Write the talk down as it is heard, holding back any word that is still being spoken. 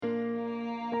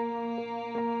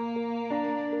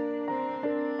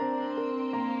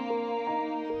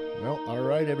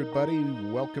right, everybody,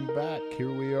 welcome back.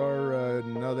 Here we are,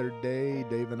 another day.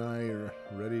 Dave and I are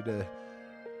ready to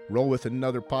roll with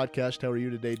another podcast. How are you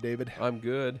today, David? I'm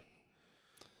good.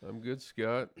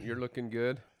 Scott. You're looking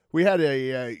good. We had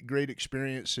a great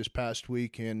experience this past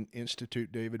week in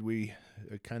Institute, David. We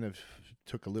kind of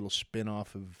took a little spin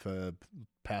off of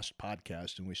past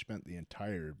podcasts, and we spent the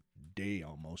entire day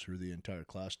almost, or the entire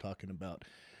class, talking about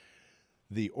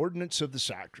the ordinance of the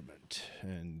sacrament.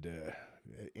 And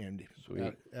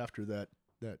after that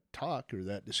talk or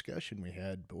that discussion we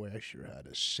had, boy, I sure had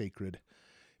a sacred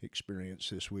experience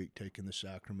this week taking the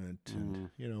sacrament.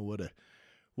 And you know,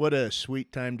 what a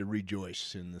sweet time to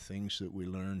rejoice in the things that we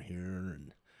learn here.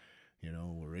 And you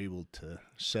know, we're able to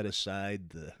set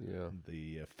aside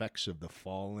the effects of the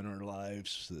fall in our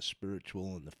lives, the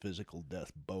spiritual and the physical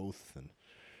death both, and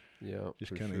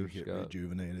just kind of get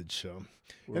rejuvenated. So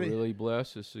we're really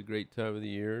blessed. It's a great time of the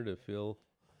year to feel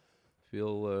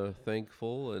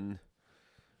thankful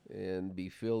and be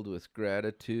filled with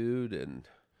gratitude, and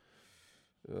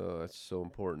that's so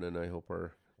important. And I hope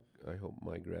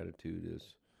my gratitude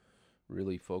is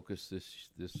really focused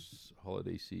this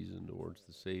holiday season towards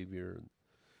the Savior and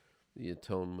the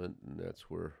atonement, and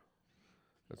that's where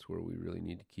we really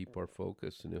need to keep our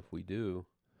focus. And if we do,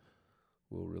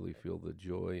 we'll really feel the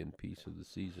joy and peace of the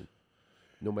season,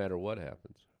 no matter what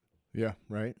happens. Yeah,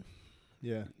 right.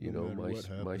 Yeah, you know,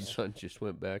 my son just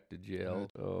went back to jail.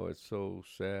 Right. Oh, it's so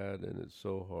sad, and it's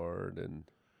so hard and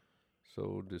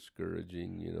so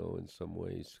discouraging, you know, in some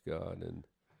ways, Scott, and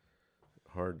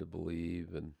hard to believe.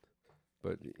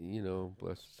 But you know,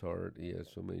 bless his heart, he has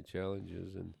so many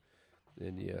challenges,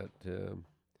 and yet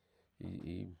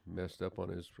he messed up on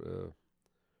his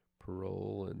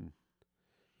parole, and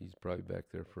he's probably back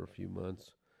there for a few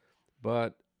months.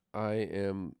 But I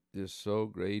am just so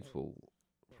grateful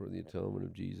for the atonement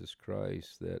of Jesus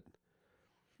Christ that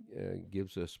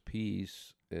gives us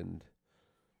peace and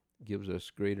gives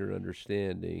us greater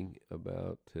understanding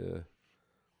about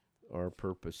our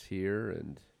purpose here,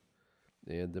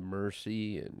 and the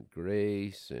mercy and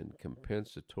grace and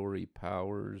compensatory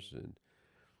powers and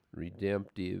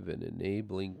redemptive and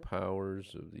enabling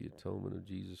powers of the atonement of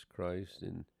Jesus Christ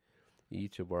in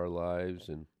each of our lives.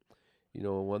 And you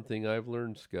know, one thing I've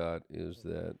learned, Scott, is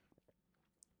that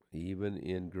even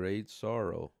in great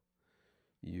sorrow,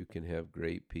 you can have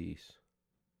great peace.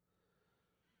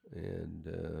 And,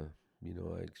 you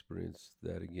know, I experienced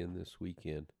that again this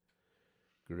weekend.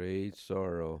 Great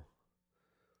sorrow,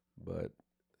 but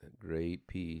great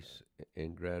peace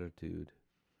and gratitude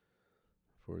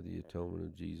for the atonement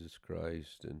of Jesus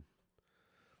Christ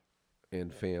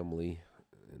and family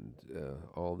and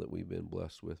all that we've been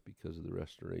blessed with because of the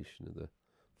restoration of the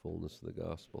fullness of the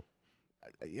gospel.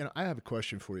 You know, I have a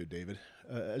question for you, David.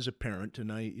 As a parent, and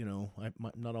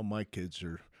not all my kids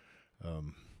are.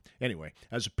 Anyway,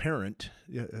 as a parent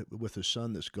with a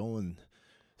son that's going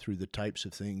through the types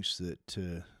of things that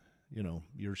you know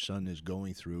your son is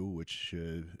going through, which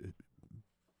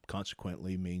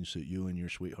consequently means that you and your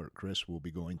sweetheart Chris will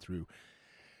be going through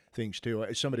things too.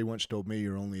 Somebody once told me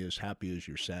you're only as happy as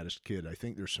your saddest kid. I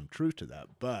think there's some truth to that,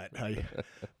 but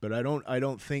I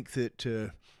don't think that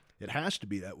it has to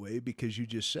be that way, because you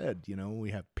just said, you know, we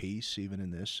have peace even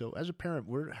in this. So as a parent,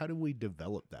 how do we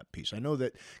develop that peace? I know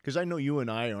that, because I know you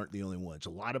and I aren't the only ones. A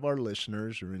lot of our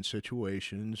listeners are in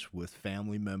situations with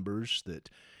family members that,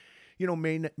 you know,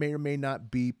 may or may not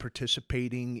be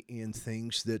participating in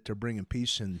things that are bringing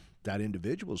peace in that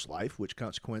individual's life, which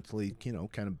consequently, you know,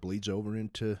 kind of bleeds over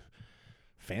into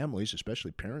families, especially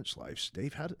parents' lives.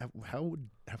 Dave, how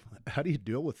do you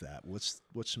deal with that? What's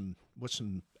some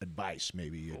advice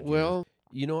maybe? Well,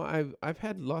 you know, I've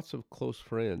had lots of close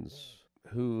friends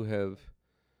who have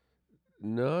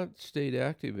not stayed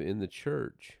active in the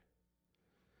church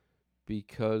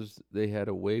because they had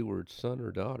a wayward son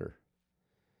or daughter,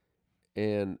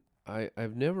 and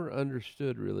I've never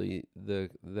understood really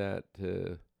that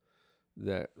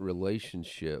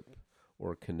relationship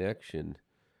or connection,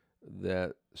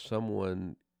 that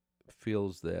someone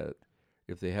feels that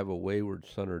if they have a wayward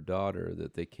son or daughter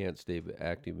that they can't stay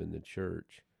active in the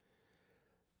church.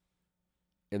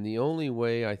 And the only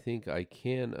way I think I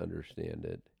can understand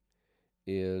it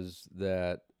is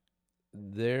that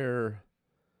their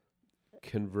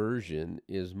conversion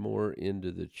is more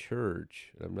into the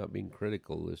church. I'm not being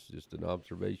critical, this is just an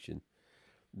observation.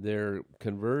 Their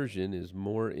conversion is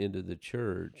more into the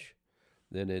church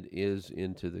than it is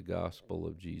into the gospel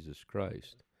of Jesus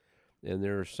Christ. And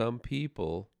there are some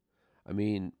people, I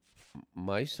mean,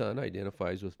 my son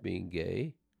identifies with being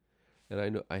gay, and I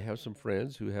know I have some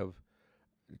friends who have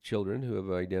children who have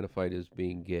identified as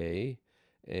being gay,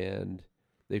 and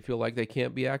They feel like they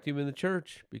can't be active in the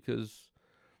church because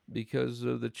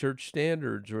of the church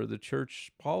standards or the church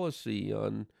policy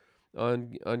on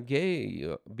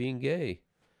gay being gay.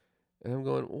 And I'm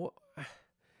going, well,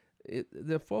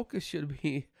 the focus should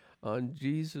be on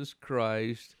Jesus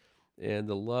Christ and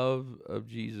the love of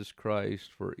Jesus Christ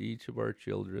for each of our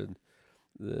children,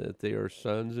 that they are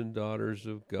sons and daughters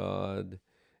of God,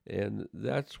 and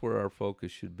that's where our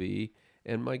focus should be.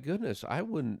 And my goodness,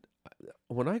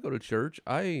 when I go to church,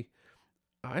 I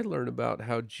learn about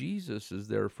how Jesus is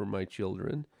there for my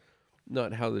children,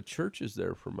 not how the church is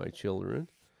there for my children.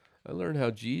 I learn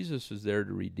how Jesus is there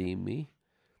to redeem me,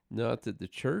 not that the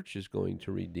church is going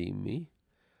to redeem me.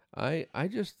 I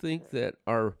just think that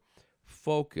our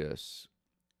focus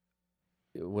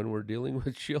when we're dealing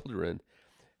with children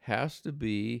has to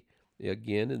be,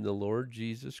 again, in the Lord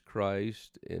Jesus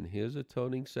Christ and his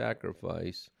atoning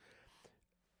sacrifice,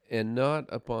 and not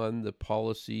upon the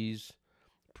policies,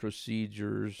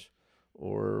 procedures,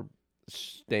 or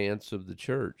stance of the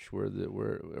church or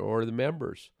the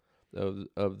members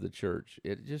of the church.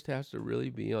 It just has to really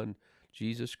be on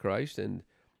Jesus Christ. And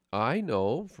I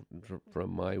know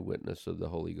from my witness of the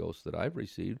Holy Ghost that I've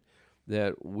received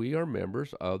that we are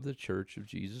members of the Church of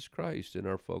Jesus Christ, and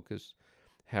our focus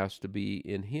has to be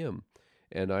in him.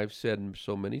 And I've said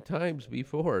so many times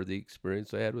before, the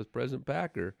experience I had with President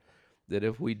Packer, that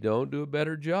if we don't do a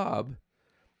better job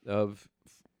of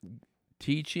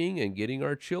teaching and getting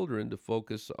our children to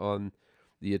focus on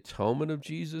the atonement of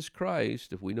Jesus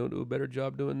Christ, if we don't do a better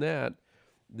job doing that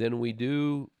than we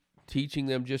do teaching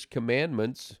them just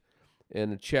commandments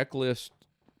and a checklist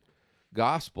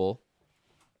gospel,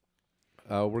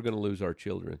 we're going to lose our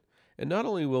children. And not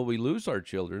only will we lose our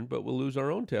children, but we'll lose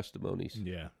our own testimonies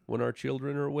when our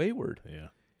children are wayward.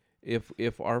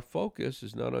 If our focus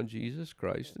is not on Jesus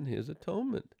Christ and his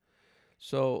atonement.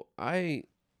 So that's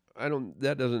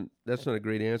not a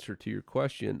great answer to your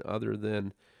question, other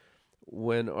than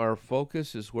when our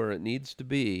focus is where it needs to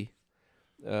be,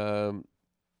 it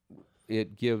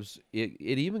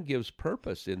even gives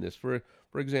purpose in this. For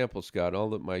example, Scott,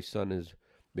 all that my son has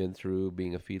been through,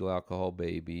 being a fetal alcohol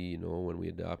baby, when we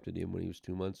adopted him when he was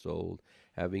 2 months old,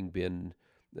 having been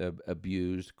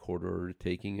abused, court ordered,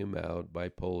 taking him out,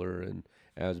 bipolar and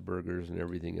Asperger's and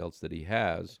everything else that he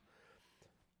has.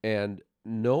 And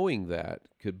knowing that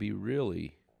could be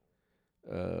really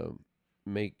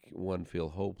make one feel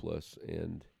hopeless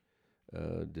and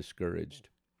discouraged.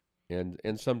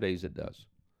 And some days it does.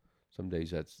 Some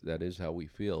days that is how we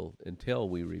feel, until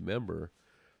we remember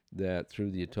that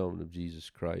through the atonement of Jesus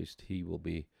Christ, he will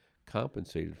be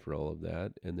compensated for all of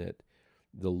that, and that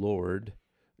the Lord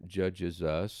judges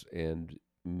us and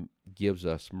gives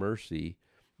us mercy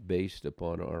based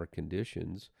upon our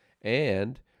conditions,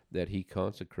 and that he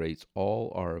consecrates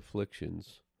all our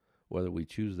afflictions, whether we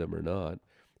choose them or not.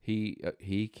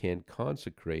 He can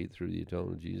consecrate through the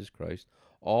atonement of Jesus Christ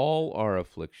all our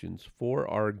afflictions for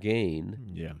our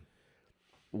gain.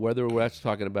 Whether that's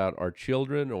talking about our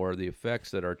children or the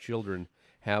effects that our children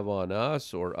have on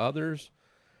us or others.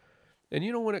 And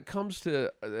when it comes to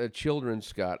children,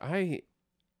 Scott,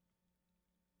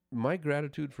 my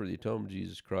gratitude for the atonement of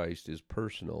Jesus Christ is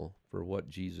personal for what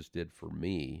Jesus did for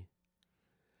me.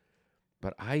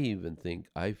 But I even think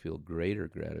I feel greater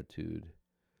gratitude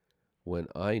when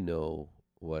I know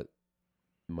what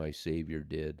my Savior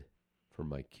did for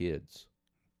my kids.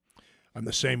 I'm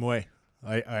the same way.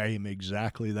 I am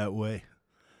exactly that way.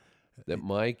 That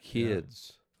my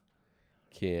kids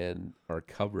are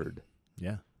covered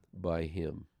by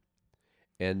him.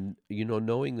 And,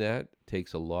 knowing that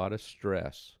takes a lot of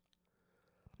stress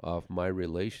off my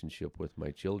relationship with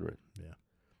my children.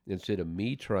 Instead of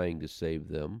me trying to save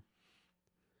them,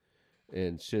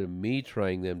 instead of me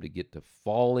trying them to get to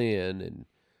fall in and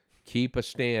keep a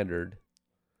standard,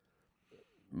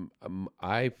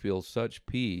 I feel such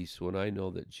peace when I know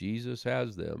that Jesus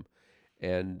has them.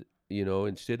 And,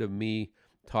 instead of me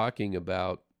talking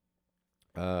about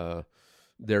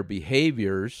their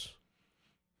behaviors,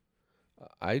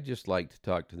 I just like to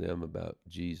talk to them about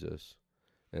Jesus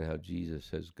and how Jesus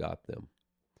has got them.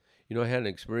 I had an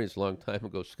experience a long time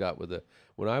ago, Scott,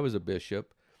 when I was a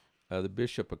bishop. The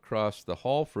bishop across the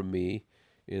hall from me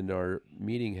in our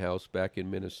meeting house back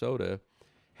in Minnesota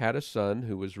had a son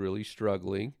who was really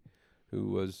struggling, who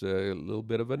was a little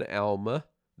bit of an Alma,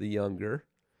 the younger,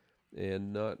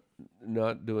 and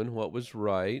not doing what was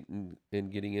right, and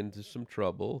getting into some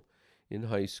trouble in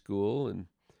high school, and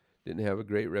didn't have a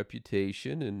great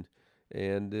reputation.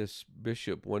 And this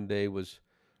bishop one day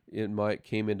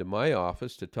came into my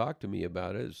office to talk to me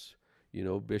about it. As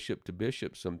bishop to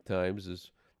bishop sometimes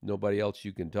is nobody else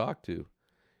you can talk to,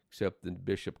 except the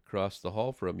bishop across the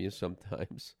hall from you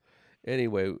sometimes.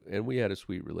 Anyway, and we had a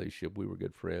sweet relationship. We were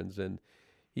good friends, and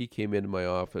he came into my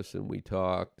office and we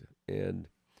talked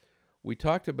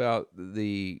about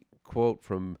the quote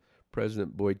from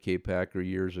President Boyd K. Packer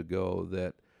years ago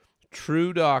that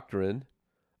true doctrine,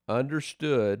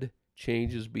 understood,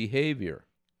 changes behavior.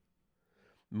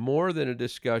 More than a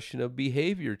discussion of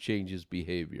behavior changes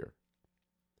behavior.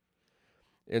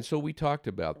 And so we talked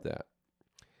about that.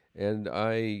 And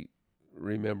I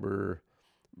remember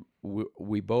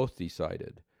we both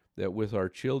decided that with our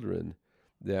children,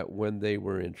 that when they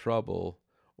were in trouble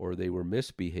or they were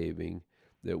misbehaving,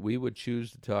 that we would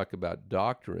choose to talk about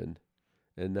doctrine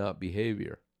and not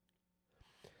behavior.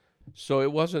 So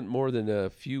it wasn't more than a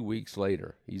few weeks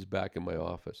later, he's back in my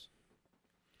office.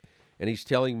 And he's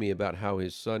telling me about how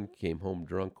his son came home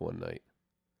drunk one night,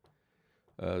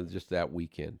 just that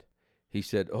weekend. He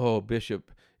said, "Oh,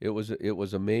 Bishop, it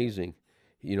was amazing.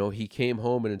 You know, he came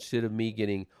home, and instead of me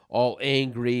getting all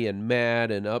angry and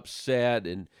mad and upset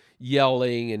and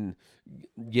yelling and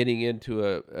getting into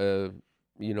a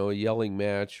yelling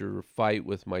match or fight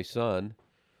with my son,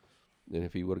 and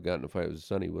if he would have gotten in a fight with his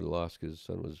son, he would have lost because his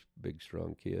son was a big,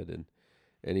 strong kid."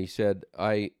 And he said,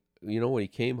 when he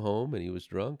came home and he was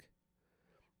drunk,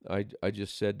 I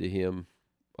just said to him,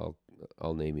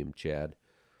 I'll name him Chad.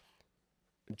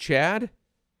 "Chad,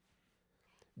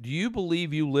 do you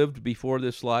believe you lived before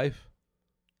this life?"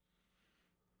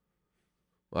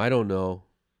 "I don't know,"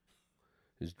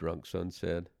 his drunk son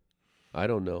said. "I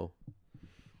don't know."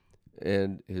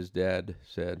 And his dad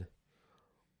said,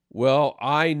 "Well,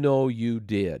 I know you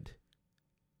did.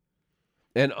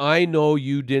 And I know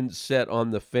you didn't sit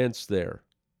on the fence there.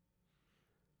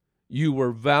 You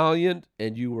were valiant,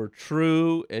 and you were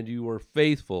true, and you were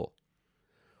faithful.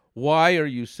 Why are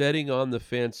you sitting on the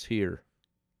fence here?"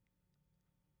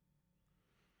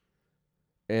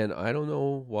 And I don't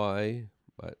know why,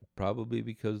 but probably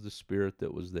because the spirit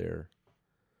that was there,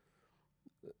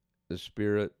 the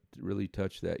spirit really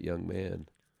touched that young man,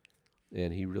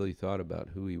 and he really thought about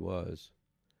who he was.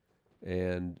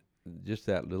 And just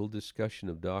that little discussion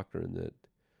of doctrine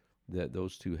that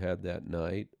those two had that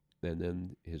night, and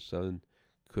then his son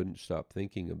couldn't stop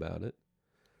thinking about it.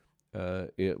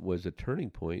 It was a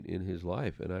turning point in his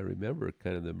life, and I remember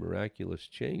kind of the miraculous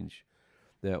change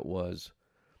that was.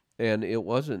 And it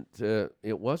wasn't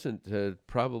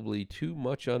probably too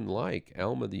much unlike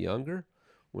Alma the Younger.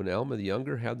 When Alma the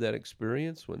Younger had that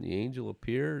experience, when the angel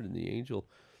appeared and the angel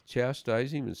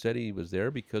chastised him and said he was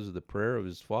there because of the prayer of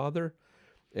his father.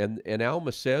 And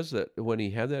Alma says that when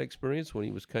he had that experience, when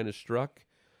he was kind of struck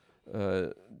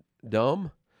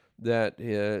dumb, that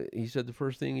he said the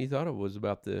first thing he thought of was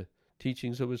about the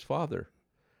teachings of his father.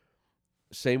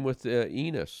 Same with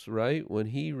Enos, right? When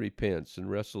he repents and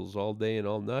wrestles all day and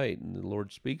all night, and the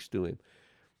Lord speaks to him.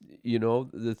 You know,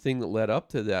 the thing that led up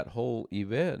to that whole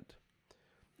event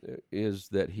is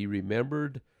that he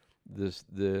remembered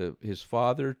his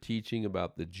father teaching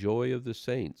about the joy of the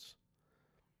saints.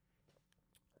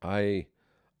 I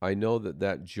know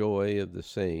that joy of the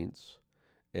saints,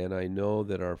 and I know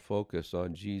that our focus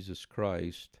on Jesus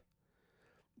Christ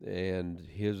and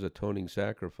his atoning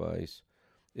sacrifice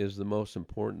is the most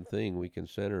important thing we can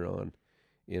center on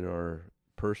in our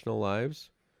personal lives,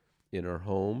 in our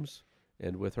homes,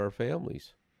 and with our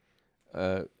families.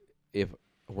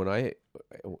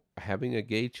 Having a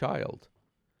gay child,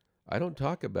 I don't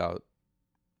talk about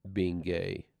being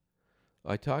gay.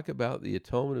 I talk about the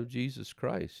atonement of Jesus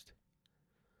Christ.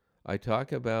 I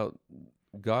talk about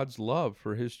God's love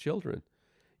for his children.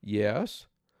 Yes,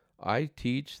 I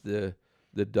teach the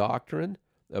doctrine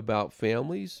about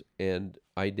families and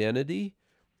identity,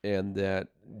 and that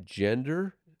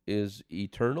gender is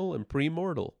eternal and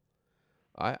premortal.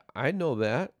 I know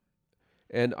that,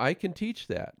 and I can teach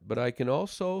that, but I can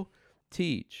also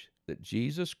teach that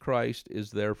Jesus Christ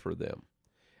is there for them,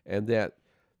 and that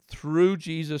through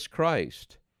Jesus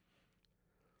Christ,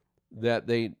 that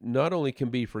they not only can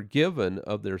be forgiven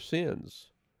of their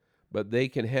sins, but they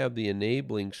can have the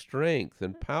enabling strength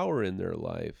and power in their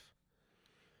life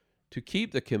to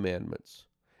keep the commandments,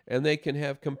 and they can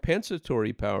have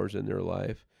compensatory powers in their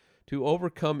life to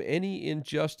overcome any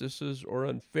injustices or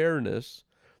unfairness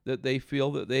that they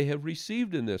feel that they have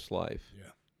received in this life.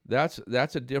 Yeah.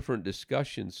 That's a different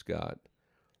discussion, Scott,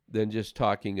 than just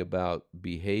talking about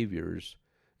behaviors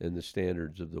and the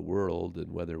standards of the world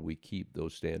and whether we keep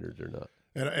those standards or not.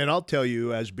 And I'll tell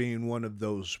you, as being one of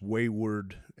those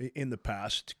wayward in the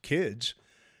past kids,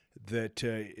 that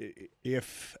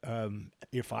if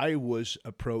I was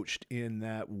approached in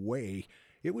that way,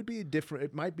 it would be a different.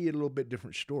 It might be a little bit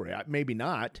different story. Maybe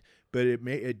not, but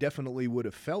it definitely would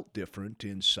have felt different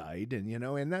inside. And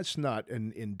and that's not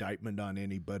an indictment on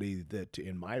anybody that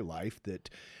in my life that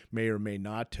may or may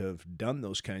not have done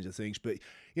those kinds of things. But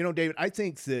David, I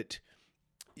think that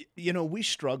we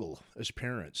struggle as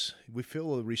parents. We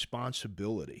feel a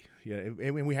responsibility.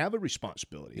 I mean, we have a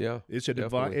responsibility. Yeah, it's a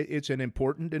divine. It's an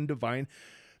important and divine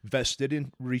vested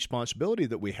in responsibility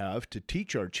that we have to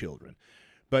teach our children.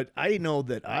 But I know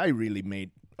that I really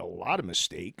made a lot of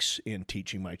mistakes in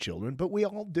teaching my children, but we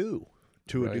all do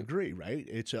to a degree, right?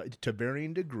 It's to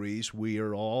varying degrees. We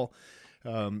are all,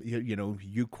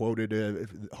 you quoted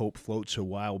Hope Floats a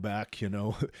while back,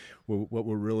 what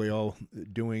we're really all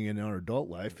doing in our adult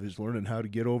life is learning how to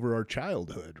get over our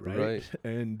childhood, right?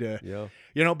 And,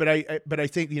 but I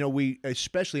think, we,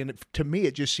 especially, and to me,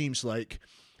 it just seems like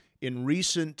in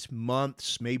recent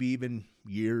months, maybe even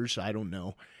years, I don't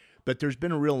know, but there's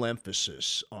been a real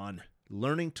emphasis on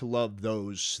learning to love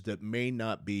those that may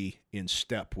not be in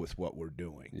step with what we're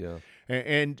doing. Yeah.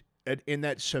 And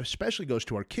that especially goes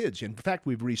to our kids. In fact,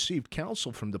 we've received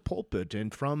counsel from the pulpit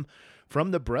and from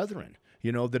the brethren,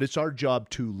 that it's our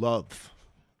job to love,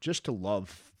 just to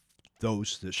love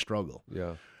those that struggle.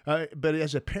 Yeah. But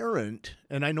as a parent,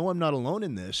 and I know I'm not alone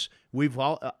in this, we've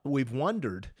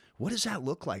wondered, what does that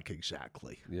look like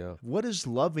exactly? Yeah. What does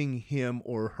loving him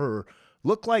or her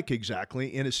look like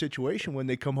exactly in a situation when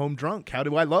they come home drunk? How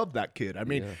do I love that kid? I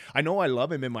mean, I know I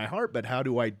love him in my heart, but how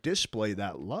do I display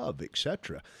that love,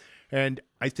 etc.? And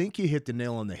I think you hit the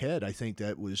nail on the head. I think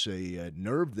that was a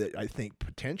nerve that I think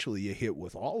potentially you hit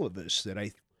with all of us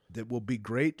that will be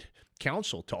great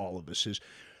counsel to all of us is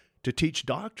to teach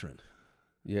doctrine.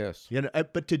 Yes.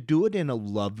 But to do it in a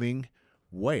loving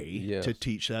way to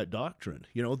teach that doctrine,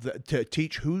 to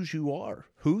teach whose you are,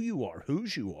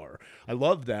 whose you are. I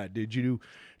love that. Do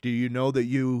you know that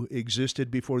you existed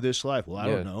before this life? Well, I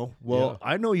don't know. Well,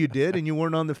 I know you did, and you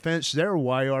weren't on the fence there.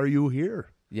 Why are you here?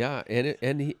 Yeah,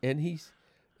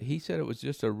 he said it was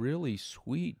just a really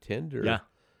sweet, tender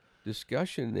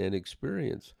discussion and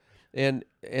experience, and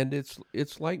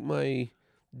it's like my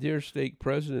dear stake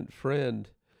president friend,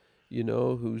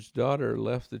 whose daughter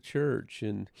left the church,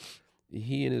 and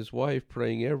he and his wife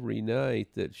praying every night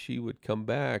that she would come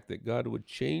back, that God would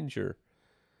change her,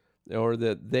 or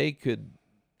that they could,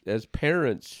 as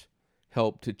parents,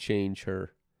 help to change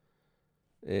her.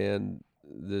 And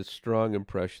the strong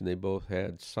impression they both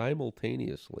had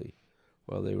simultaneously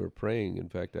while they were praying. In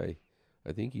fact, I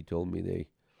think he told me they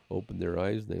opened their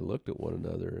eyes and they looked at one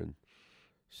another and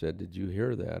said, "Did you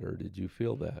hear that, or did you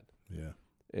feel that?" Yeah.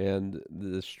 And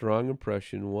the strong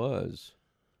impression was,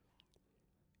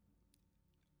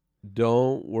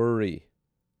 don't worry.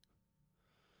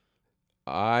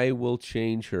 I will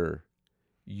change her.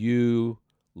 You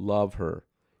love her.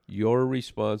 Your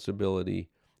responsibility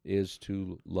is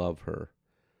to love her.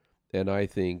 And I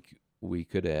think we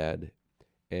could add,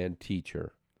 and teach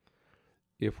her.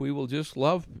 If we will just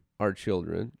love our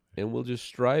children and we'll just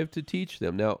strive to teach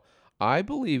them. Now, I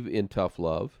believe in tough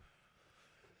love.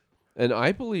 And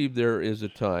I believe there is a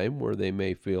time where they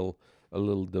may feel a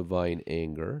little divine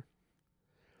anger.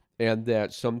 And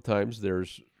that sometimes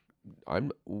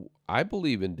I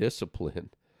believe in discipline.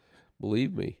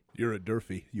 Believe me. You're a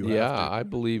Durfee. I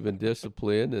believe in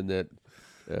discipline, and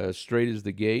that straight is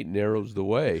the gate, narrow's the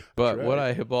way. But what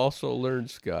I have also learned,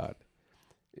 Scott,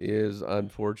 is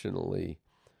unfortunately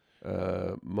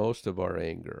most of our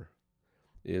anger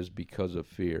is because of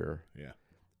fear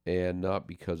and not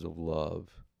because of love.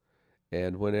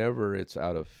 And whenever it's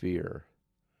out of fear,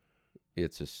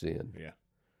 it's a sin. Yeah.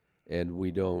 And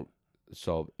we don't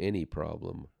solve any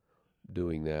problem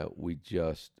doing that. We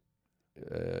just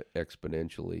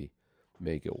exponentially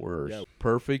make it worse. Yeah.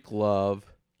 Perfect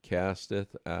love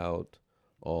casteth out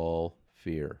all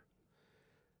fear.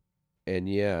 And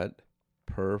yet,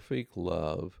 perfect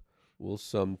love will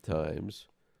sometimes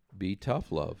be tough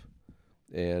love.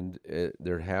 And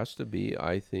there has to be,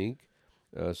 I think,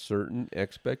 certain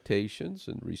expectations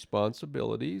and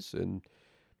responsibilities and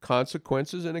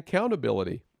consequences and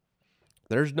accountability.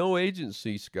 There's no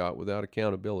agency, Scott, without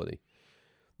accountability.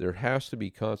 There has to be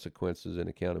consequences and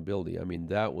accountability. I mean,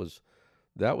 that was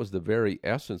the very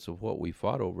essence of what we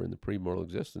fought over in the premortal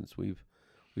existence.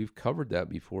 We've covered that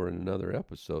before in another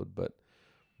episode, but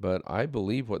I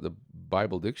believe what the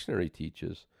Bible dictionary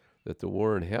teaches, that the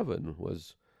war in heaven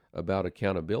was about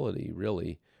accountability,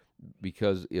 really,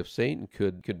 because if Satan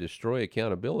could destroy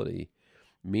accountability,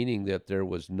 meaning that there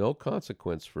was no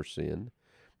consequence for sin,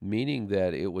 meaning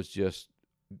that it was just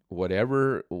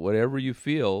whatever you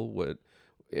feel,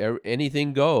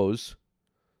 anything goes,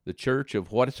 the church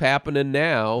of what's happening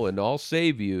now and I'll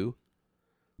save you,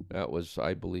 That was,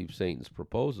 I believe, Satan's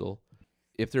proposal.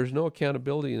 If there's no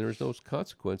accountability and there's no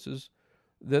consequences,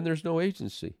 then there's no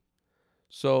agency.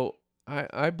 So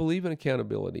I believe in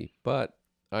accountability, but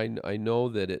I know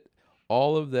that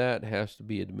all of that has to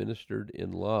be administered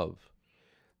in love.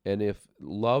 And if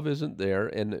love isn't there,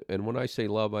 and when I say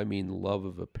love, I mean love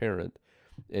of a parent,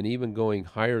 and even going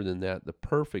higher than that, the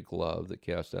perfect love that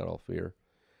casts out all fear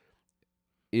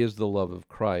is the love of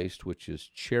Christ, which is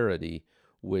charity,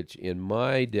 which in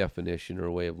my definition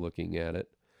or way of looking at it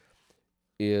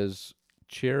is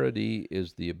charity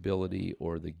is the ability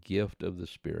or the gift of the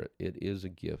Spirit. It is a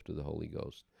gift of the Holy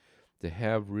Ghost. To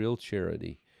have real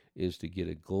charity is to get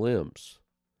a glimpse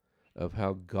of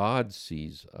how God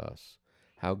sees us,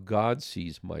 how God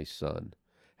sees my son,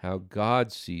 how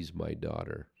God sees my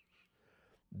daughter.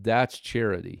 That's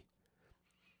charity.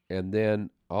 And then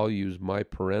I'll use my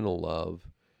parental love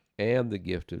and the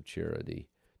gift of charity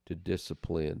to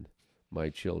discipline my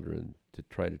children, to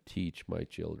try to teach my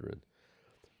children.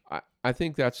 I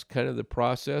think that's kind of the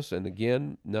process. And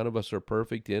again, none of us are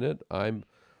perfect in it. I'm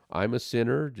a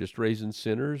sinner, just raising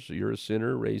sinners. You're a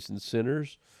sinner, raising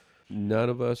sinners. None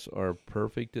of us are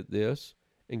perfect at this.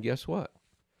 And guess what?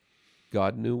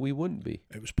 God knew we wouldn't be.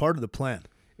 It was part of the plan.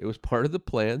 It was part of the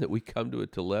plan that we come to a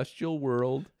celestial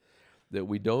world, that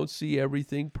we don't see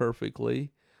everything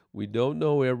perfectly. We don't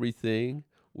know everything.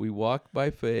 We walk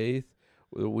by faith.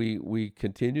 We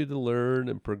continue to learn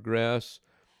and progress.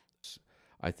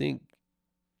 I think,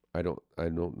 I don't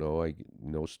know,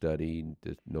 no study,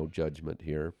 no judgment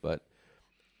here, but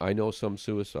I know some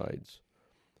suicides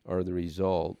are the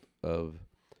result of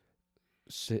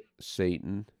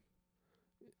Satan,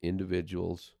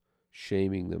 individuals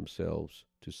shaming themselves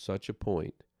to such a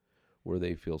point where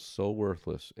they feel so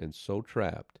worthless and so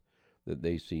trapped that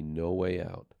they see no way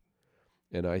out.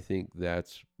 And I think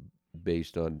that's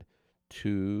based on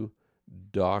two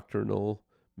doctrinal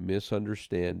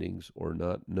misunderstandings or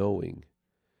not knowing,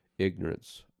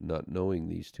 ignorance, not knowing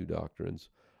these two doctrines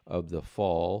of the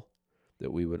fall,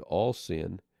 that we would all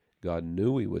sin. God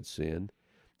knew we would sin,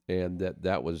 and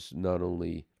that was not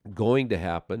only going to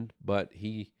happen, but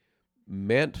he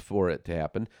meant for it to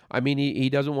happen. I mean, he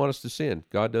doesn't want us to sin.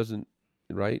 God doesn't,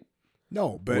 right?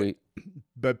 No,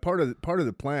 but part of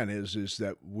the plan is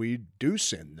that we do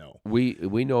sin, though.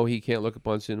 We know he can't look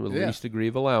upon sin with the least degree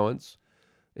of allowance.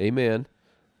 Amen.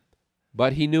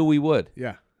 But he knew we would.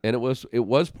 Yeah. And it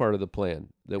was part of the plan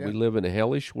that we live in a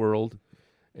hellish world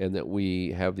and that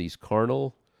we have these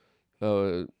carnal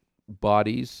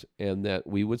bodies and that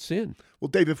we would sin. Well,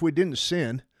 Dave, if we didn't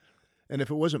sin, and if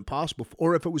it wasn't possible,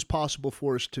 or if it was possible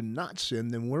for us to not sin,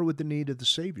 then where would the need of the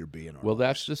Savior be in our lives?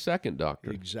 That's the second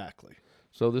doctrine. Exactly.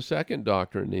 So the second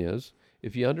doctrine is,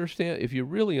 if you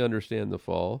really understand the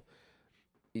fall,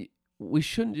 we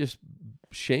shouldn't just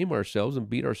shame ourselves and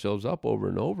beat ourselves up over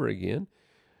and over again.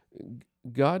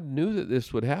 God knew that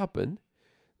this would happen.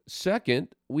 Second,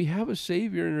 we have a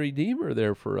Savior and Redeemer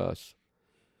there for us,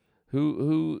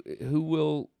 who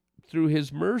will, through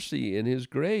his mercy and his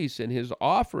grace and his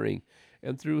offering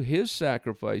and through his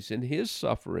sacrifice and his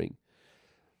suffering,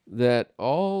 that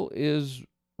all is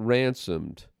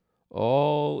ransomed,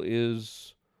 all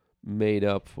is made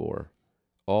up for,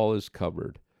 all is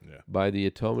covered by the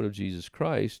atonement of Jesus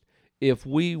Christ, if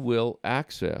we will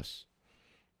access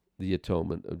the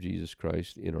atonement of Jesus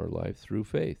Christ in our life through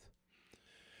faith.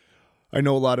 I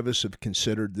know a lot of us have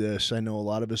considered this. I know a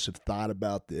lot of us have thought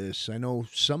about this. I know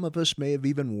some of us may have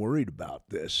even worried about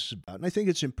this. And I think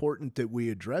it's important that we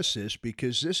address this,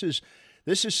 because this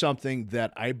is something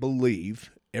that I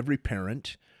believe every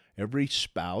parent, every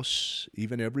spouse,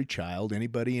 even every child,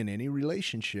 anybody in any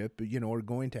relationship, are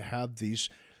going to have these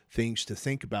things to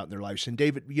think about in their lives. And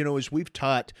David, as we've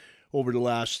taught over the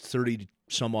last 30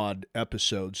 some odd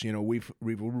episodes, we've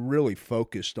really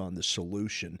focused on the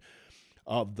solution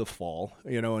of the fall,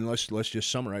 and let's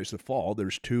just summarize the fall.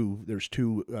 There's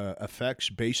two effects,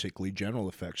 basically general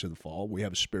effects of the fall. We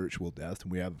have a spiritual death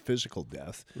and we have a physical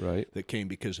death, right, that came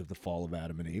because of the fall of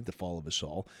Adam and Eve, the fall of us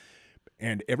all.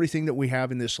 And everything that we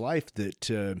have in this life that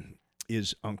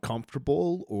is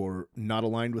uncomfortable or not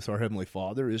aligned with our Heavenly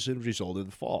Father is a result of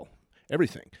the fall.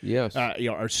 Everything. Yes.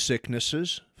 Our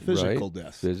sicknesses, physical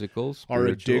death. Physical, spiritual.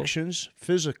 Our addictions,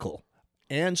 physical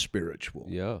and spiritual.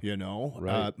 Yeah.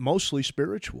 Right. Mostly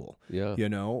spiritual. Yeah.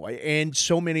 And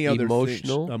so many other things.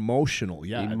 Emotional.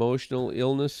 Yeah. Emotional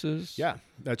illnesses. Yeah.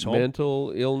 That's all.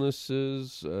 Mental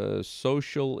illnesses,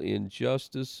 social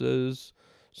injustices,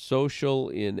 social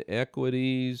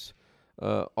inequities.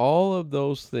 All of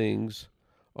those things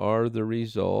are the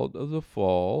result of the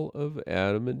fall of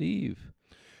Adam and Eve.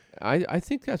 I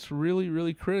think that's really,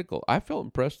 really critical. I felt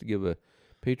impressed to give a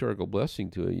patriarchal blessing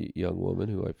to a young woman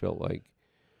who I felt like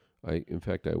in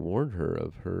fact, I warned her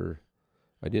of her.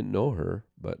 I didn't know her,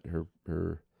 but her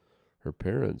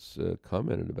parents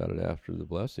commented about it after the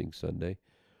blessing Sunday.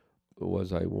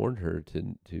 I warned her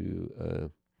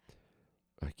to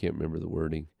I can't remember the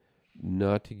wording,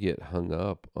 not to get hung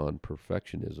up on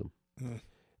perfectionism.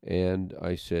 And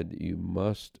I said, you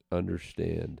must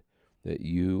understand that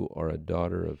you are a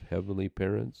daughter of heavenly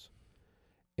parents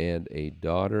and a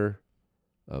daughter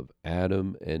of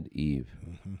Adam and Eve.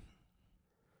 Mm-hmm.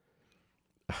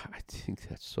 I think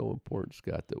that's so important,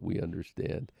 Scott, that we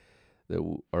understand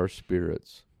that our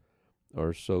spirits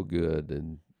are so good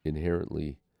and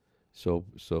inherently so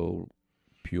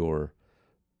pure,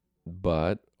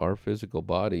 but our physical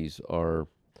bodies are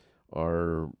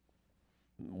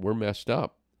we're messed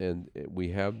up, and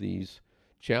we have these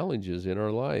challenges in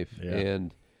our life,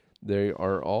 and they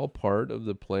are all part of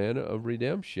the plan of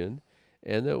redemption,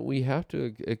 and that we have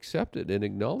to accept it and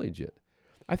acknowledge it.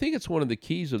 I think it's one of the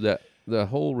keys of the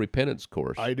whole repentance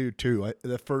course. I do too.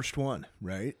 The first one,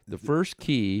 right? The first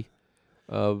key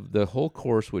of the whole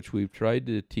course, which we've tried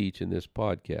to teach in this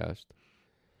podcast,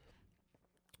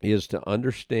 is to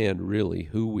understand really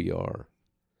who we are.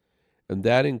 And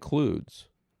that includes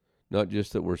not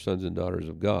just that we're sons and daughters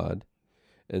of God,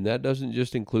 and that doesn't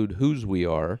just include whose we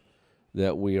are,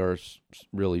 that we are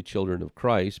really children of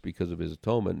Christ because of his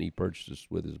atonement, and he purchased us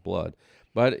with his blood.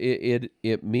 But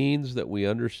it means that we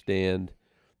understand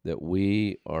that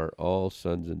we are all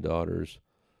sons and daughters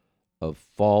of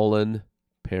fallen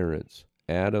parents,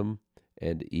 Adam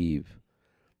and Eve,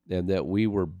 and that we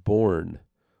were born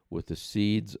with the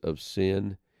seeds of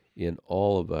sin in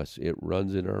all of us. It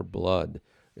runs in our blood.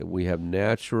 And we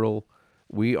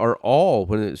are all,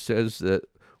 when it says that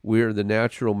we're the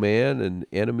natural man and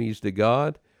enemies to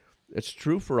God, it's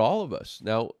true for all of us.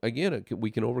 Now, again,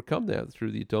 we can overcome that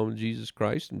through the atonement of Jesus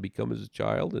Christ and become as a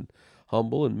child and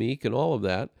humble and meek and all of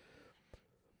that.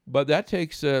 But that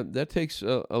takes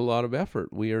a lot of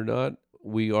effort. We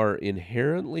are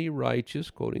inherently righteous,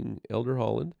 quoting Elder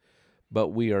Holland, but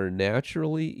we are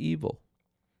naturally evil.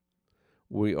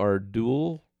 We are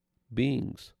dual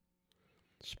beings,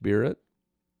 spirit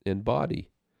and body.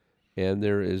 And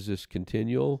there is this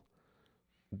continual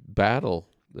battle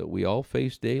that we all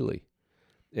face daily.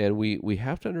 And we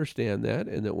have to understand that,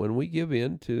 and that when we give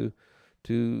in to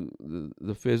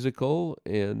the physical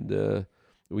and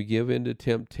we give in to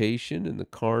temptation and the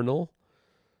carnal,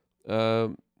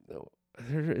 there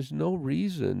is no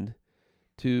reason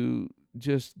to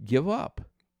just give up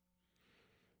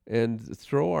and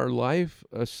throw our life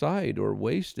aside or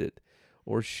waste it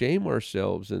or shame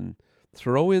ourselves and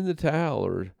throw in the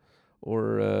towel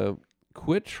or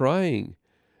quit trying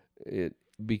it,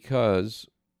 because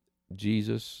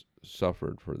Jesus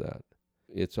suffered for that.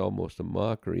 It's almost a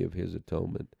mockery of his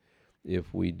atonement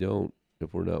if we're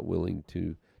not willing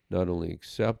to not only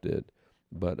accept it,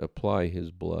 but apply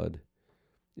his blood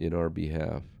in our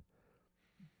behalf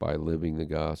by living the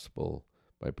gospel,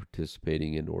 by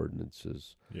participating in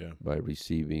ordinances, by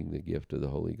receiving the gift of the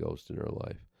Holy Ghost in our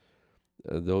life.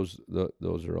 Those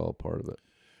are all part of it.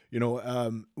 You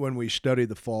know, when we study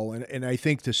the fall, and I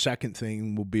think the second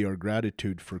thing will be our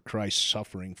gratitude for Christ's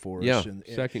suffering for us. Yeah,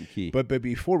 second key. But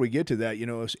before we get to that, you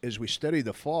know, as we study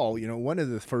the fall, you know, one of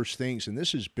the first things, and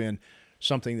this has been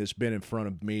something that's been in front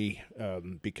of me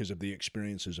because of the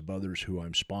experiences of others who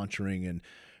I'm sponsoring and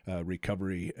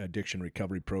addiction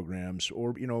recovery programs,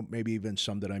 or, you know, maybe even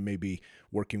some that I may be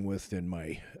working with in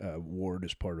my ward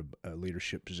as part of a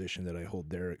leadership position that I hold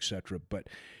there, et cetera. But,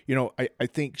 you know, I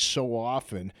think so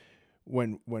often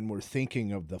when we're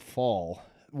thinking of the fall,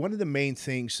 one of the main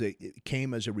things that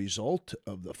came as a result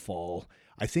of the fall,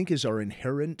 I think, is our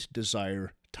inherent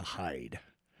desire to hide.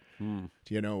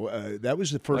 You know, that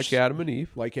was the first... Like Adam and Eve.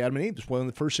 It's one of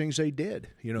the first things they did.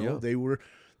 You know, they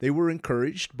were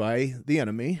encouraged by the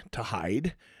enemy to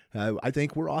hide. I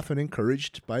think we're often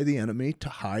encouraged by the enemy to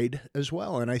hide as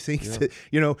well. And I think that,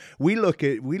 you know, we look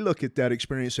at that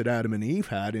experience that Adam and Eve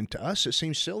had, and to us it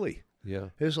seems silly. Yeah.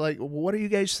 It's like, what are you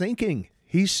guys thinking?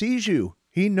 He sees you.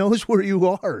 He knows where you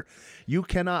are. You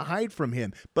cannot hide from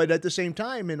him. But at the same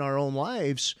time, in our own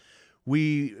lives,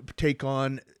 we take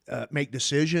on, make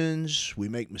decisions, we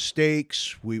make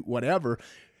mistakes, whatever.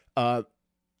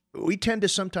 We tend to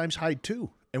sometimes hide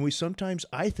too. And we sometimes,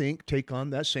 I think, take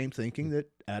on that same thinking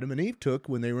that Adam and Eve took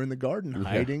when they were in the garden,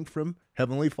 hiding from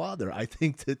Heavenly Father. I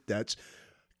think that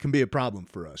can be a problem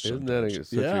for us. Isn't sometimes. that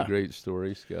such a great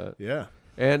story, Scott? Yeah.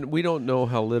 And we don't know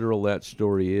how literal that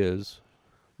story is.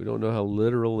 We don't know how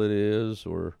literal it is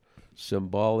or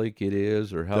symbolic it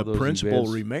is, or how the those principle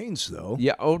events... remains, though.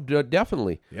 Yeah,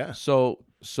 definitely. Yeah. So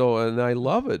So, and I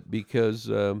love it because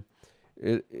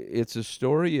it's a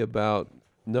story about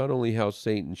not only how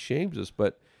Satan shames us,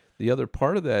 but the other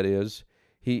part of that is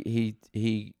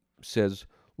he says,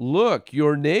 "Look,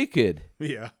 you're naked,"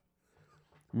 Yeah.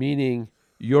 meaning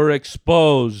you're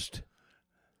exposed.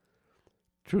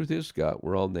 Truth is, Scott,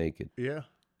 we're all naked. Yeah.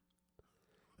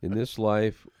 In this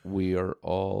life, we are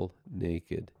all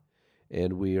naked,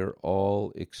 and we are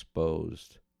all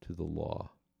exposed to the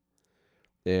law.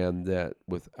 And that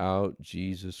without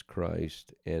Jesus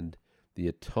Christ and the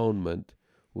atonement,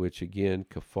 which again,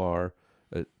 kafar,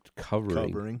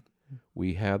 covering,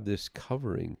 we have this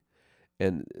covering.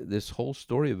 And this whole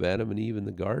story of Adam and Eve in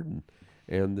the garden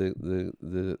and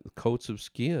the coats of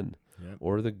skin, yep,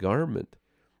 or the garment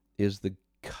is the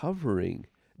covering.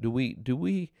 Do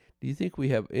you think we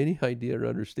have any idea or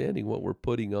understanding what we're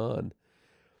putting on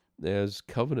as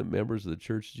covenant members of the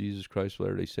Church of Jesus Christ of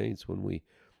Latter-day Saints when we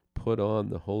put on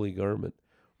the holy garment?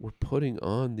 We're putting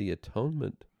on the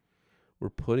atonement. We're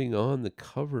putting on the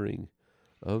covering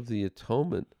of the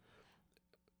atonement.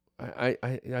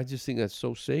 I just think that's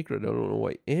so sacred. I don't know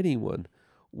why anyone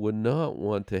would not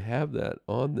want to have that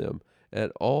on them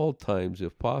at all times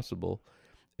if possible.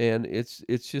 And it's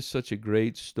just such a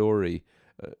great story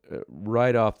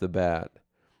right off the bat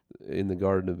in the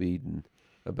Garden of Eden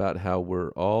about how we're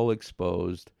all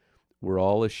exposed, we're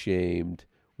all ashamed,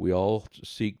 we all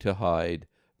seek to hide.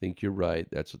 I think you're right.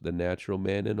 That's the natural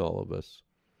man in all of us.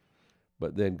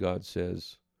 But then God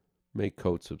says, make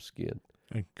coats of skin.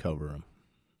 And cover them.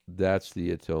 That's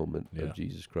the atonement of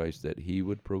Jesus Christ, that he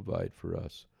would provide for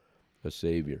us a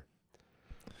Savior.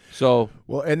 So,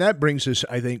 well, and that brings us,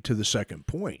 I think, to the second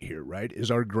point here, right?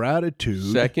 Is our gratitude.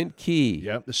 Second key.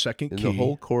 Yep, the second key. In the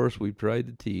whole course we've tried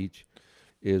to teach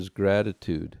is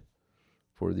gratitude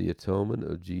for the atonement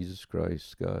of Jesus Christ,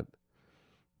 Scott.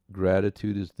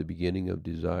 Gratitude is the beginning of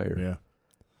desire.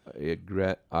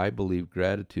 Yeah. I believe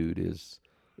gratitude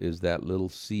is that little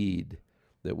seed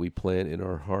that we plant in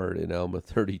our heart in Alma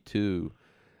 32,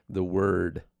 the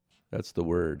Word. That's the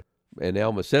Word. And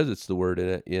Alma says it's the Word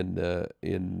in the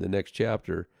next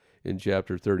chapter, in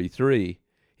chapter 33.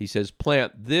 He says,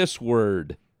 plant this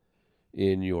Word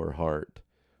in your heart,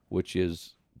 which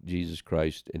is Jesus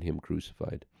Christ and him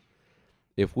crucified.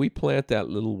 If we plant that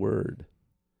little word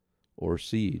or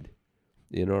seed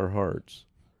in our hearts,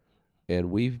 and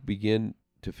we begin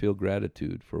to feel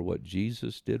gratitude for what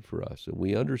Jesus did for us, and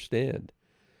we understand,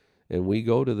 and we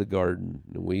go to the garden,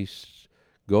 and we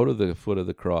go to the foot of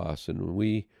the cross, and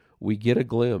we get a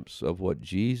glimpse of what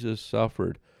Jesus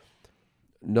suffered,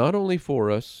 not only for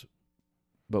us,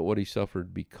 but what he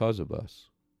suffered because of us.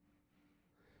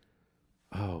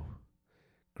 Oh,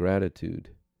 gratitude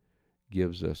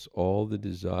gives us all the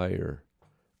desire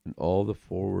and all the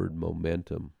forward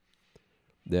momentum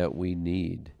that we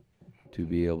need to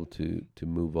be able to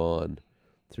move on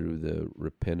through the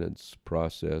repentance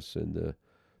process and the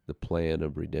plan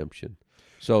of redemption.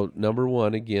 So, number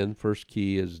one, again, first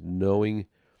key is knowing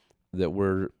that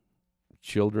we're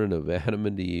children of Adam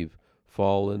and Eve,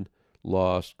 fallen,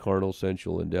 lost, carnal,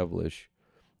 sensual, and devilish,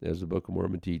 as the Book of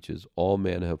Mormon teaches. All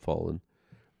men have fallen,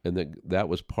 and that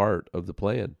was part of the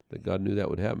plan, that God knew that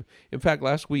would happen. In fact,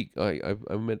 last week, I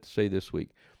meant to say this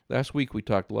week, last week we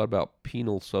talked a lot about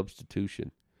penal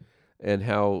substitution and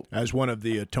how... As one of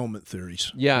the atonement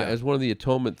theories. Yeah, as one of the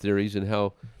atonement theories, and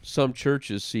how some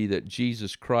churches see that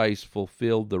Jesus Christ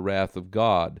fulfilled the wrath of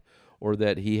God, or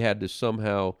that he had to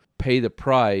somehow pay the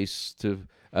price to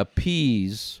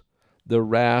appease the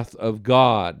wrath of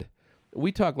God.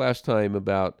 We talked last time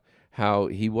about how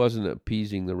he wasn't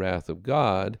appeasing the wrath of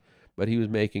God, but he was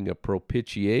making a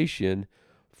propitiation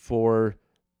for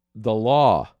the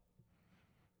law,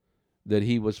 that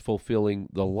he was fulfilling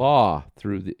the law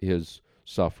through his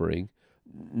suffering,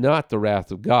 not the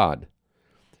wrath of God.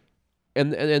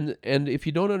 And if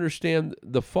you don't understand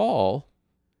the fall,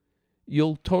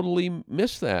 you'll totally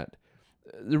miss that.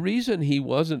 The reason he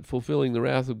wasn't fulfilling the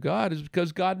wrath of God is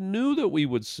because God knew that we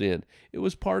would sin. It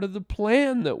was part of the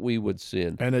plan that we would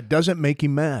sin. And it doesn't make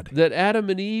him mad. That Adam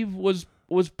and Eve was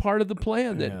part of the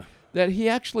plan. That he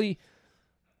actually,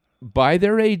 by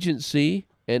their agency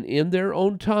and in their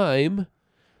own time,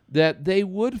 that they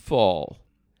would fall.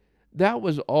 That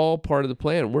was all part of the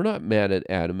plan. We're not mad at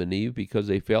Adam and Eve because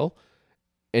they fell.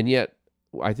 And yet,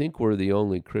 I think we're the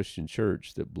only Christian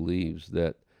church that believes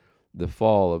that the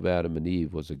fall of Adam and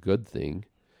Eve was a good thing,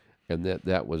 and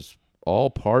that was all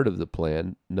part of the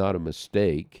plan, not a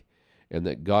mistake, and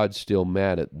that God's still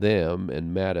mad at them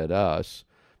and mad at us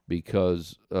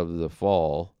because of the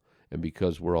fall and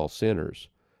because we're all sinners.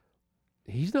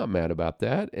 He's not mad about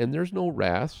that, and there's no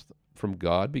wrath from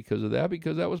God because of that,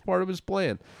 because that was part of his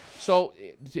plan. So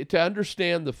to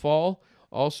understand the fall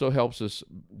also helps us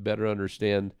better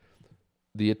understand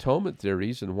the atonement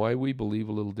theories and why we believe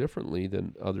a little differently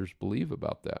than others believe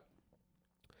about that.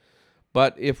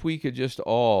 But if we could just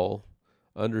all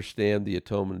understand the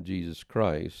atonement of Jesus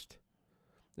Christ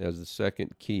as the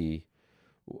second key,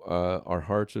 our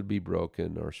hearts would be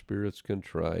broken, our spirits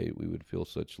contrite, we would feel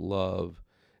such love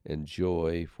and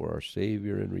joy for our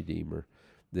Savior and Redeemer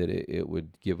that it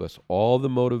would give us all the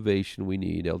motivation we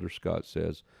need. Elder Scott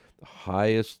says the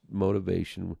highest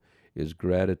motivation is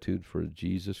gratitude for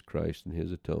Jesus Christ and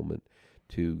his atonement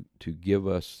to give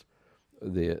us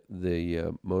the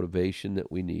motivation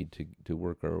that we need to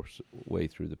work our way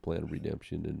through the plan of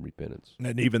redemption and repentance.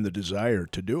 And even the desire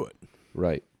to do it.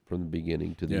 Right, from the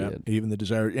beginning to the end. Even the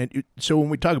desire. And so when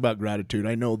we talk about gratitude,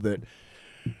 I know that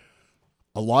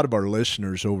a lot of our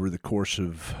listeners over the course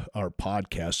of our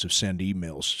podcast have sent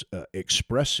emails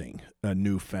expressing a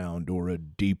newfound or a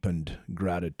deepened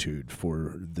gratitude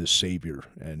for the Savior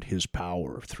and his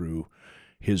power through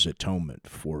his atonement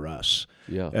for us.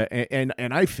 Yeah. And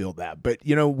I feel that. But,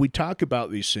 we talk about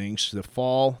these things. The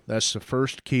fall, that's the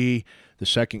first key. The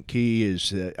second key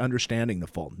is understanding the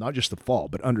fall. Not just the fall,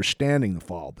 but understanding the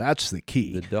fall. That's the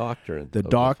key. The doctrine of the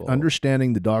fall.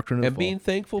 Understanding the doctrine of the fall. And being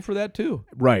thankful for that too.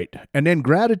 Right. And then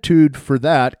gratitude for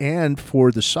that and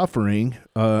for the suffering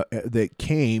that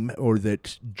came or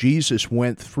that Jesus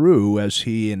went through as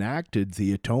he enacted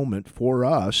the atonement for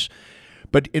us.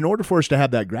 But in order for us to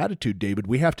have that gratitude, David,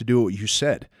 we have to do what you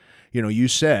said. You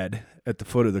said at the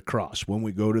foot of the cross, when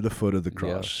we go to the foot of the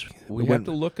cross. Yeah. We have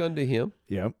to look unto him.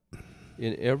 Yep.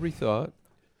 In every thought.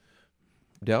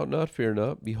 Doubt not, fear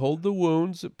not. Behold the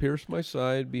wounds that pierced my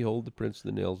side. Behold the prints of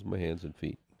the nails in my hands and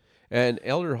feet. And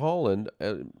Elder Holland,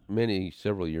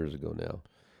 several years ago now,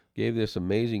 gave this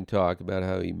amazing talk about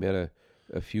how he met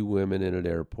a few women in an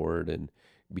airport and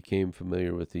became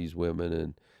familiar with these women.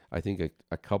 And I think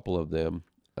a couple of them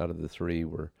out of the three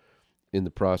were in the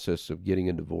process of getting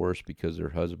a divorce because their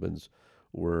husbands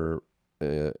were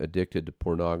addicted to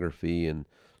pornography and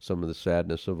some of the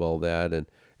sadness of all that. And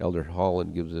Elder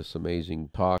Holland gives this amazing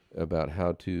talk about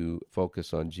how to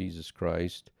focus on Jesus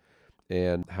Christ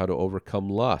and how to overcome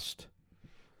lust,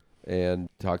 and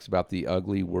talks about the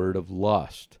ugly word of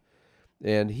lust.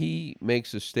 And he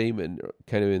makes a statement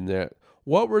kind of in that,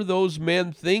 what were those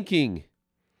men thinking?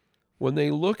 When they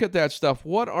look at that stuff,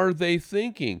 what are they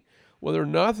thinking? Well, they're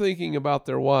not thinking about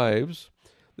their wives.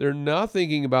 They're not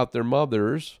thinking about their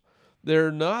mothers.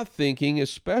 They're not thinking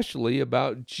especially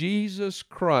about Jesus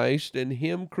Christ and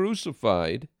him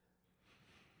crucified.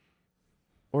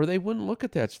 Or they wouldn't look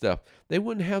at that stuff. They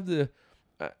wouldn't have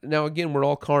now again, we're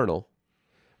all carnal,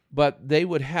 but they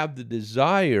would have the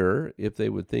desire, if they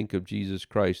would think of Jesus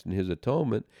Christ and his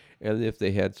atonement, and if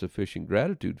they had sufficient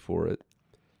gratitude for it,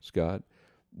 Scott,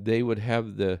 they would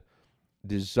have the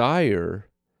desire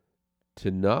to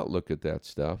not look at that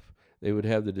stuff. They would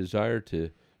have the desire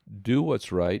to do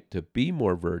what's right, to be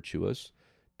more virtuous,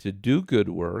 to do good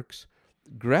works.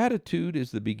 Gratitude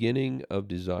is the beginning of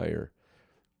desire,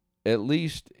 at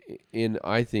least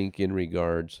I think in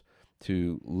regards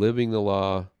to living the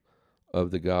law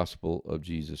of the gospel of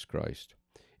Jesus Christ.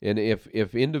 And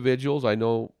if individuals, I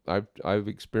know I've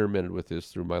experimented with this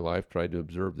through my life, tried to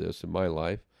observe this in my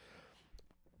life,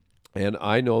 and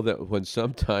I know that when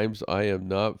sometimes I am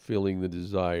not feeling the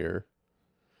desire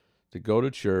to go to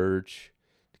church,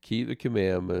 to keep the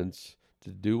commandments,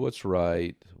 to do what's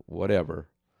right, whatever,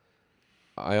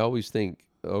 I always think,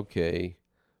 okay,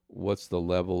 what's the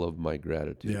level of my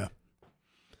gratitude? Yeah.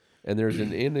 And there's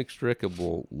an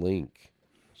inextricable link,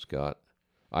 Scott.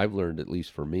 I've learned, at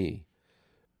least for me,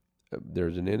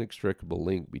 there's an inextricable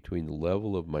link between the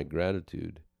level of my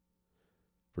gratitude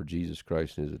for Jesus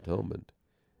Christ and his atonement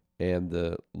and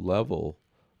the level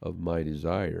of my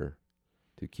desire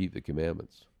to keep the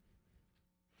commandments.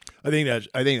 I think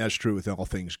that's true with all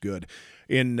things good.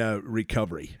 In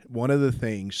recovery, one of the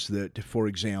things that, for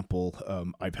example,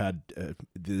 I've had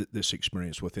this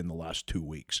experience within the last 2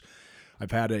 weeks.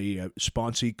 I've had a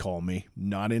sponsee call me,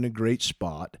 not in a great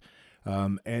spot,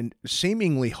 and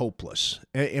seemingly hopeless.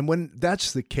 And when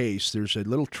that's the case, there's a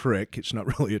little trick. It's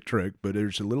not really a trick, but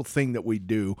there's a little thing that we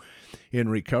do in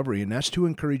recovery, and that's to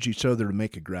encourage each other to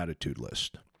make a gratitude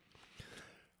list.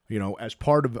 As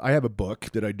part of, I have a book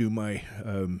that I do my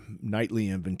nightly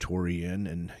inventory in,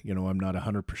 and, I'm not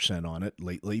 100% on it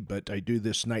lately, but I do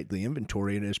this nightly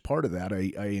inventory, and as part of that,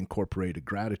 I incorporate a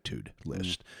gratitude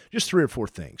list, just 3 or 4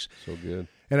 things. So good.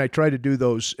 And I try to do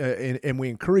those, and we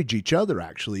encourage each other,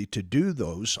 actually, to do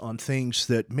those on things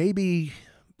that maybe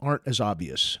aren't as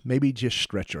obvious. Maybe just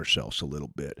stretch ourselves a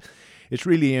little bit. It's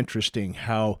really interesting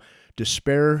how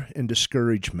despair and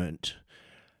discouragement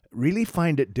really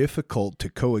find it difficult to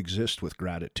coexist with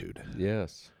gratitude.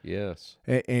 Yes, yes.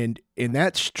 And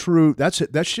that's true. That's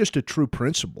just a true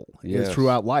principle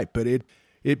throughout life. But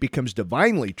it becomes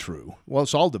divinely true. Well,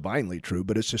 it's all divinely true,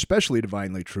 but it's especially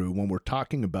divinely true when we're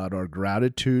talking about our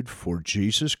gratitude for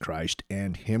Jesus Christ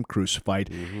and Him crucified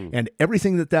and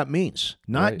everything that means.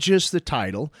 Not just the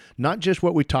title, not just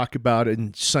what we talk about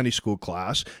in Sunday school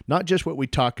class, not just what we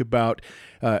talk about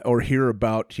or hear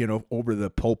about, over the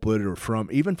pulpit or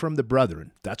even from the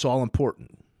brethren. That's all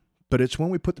important. But it's when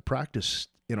we put the practice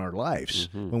in our lives,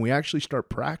 when we actually start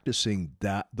practicing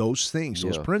those things,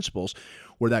 those principles,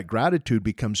 where that gratitude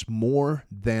becomes more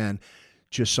than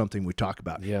just something we talk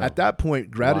about. Yeah. At that point,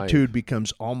 gratitude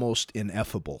becomes almost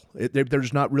ineffable.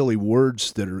 There's not really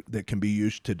words that can be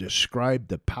used to describe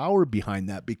the power behind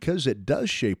that, because it does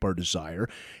shape our desire.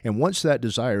 And once that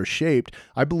desire is shaped,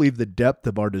 I believe the depth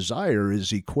of our desire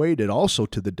is equated also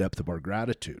to the depth of our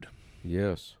gratitude.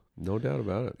 Yes. No doubt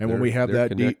about it. And when we have that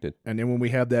connected. when we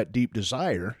have that deep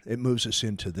desire, it moves us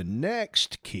into the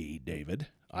next key, David,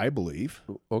 I believe.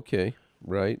 Okay,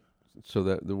 right. So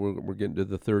that we're getting to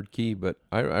the third key. But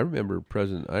I remember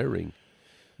President Eyring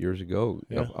years ago,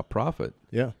 a prophet,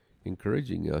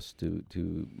 encouraging us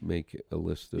to make a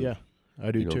list of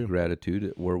I do too.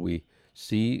 gratitude, where we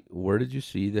see, where did you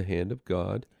see the hand of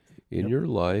God in your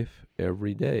life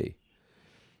every day?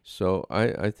 So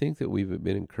I think that we've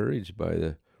been encouraged by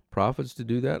the prophets to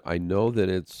do that. I know that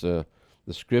it's the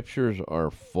scriptures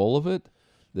are full of it,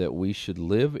 that we should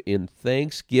live in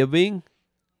Thanksgiving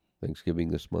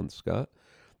this month, Scott,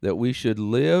 that we should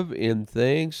live in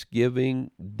thanksgiving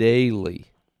daily.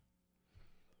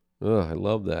 I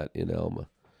love that in Alma.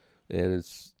 And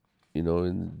it's,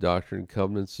 in Doctrine and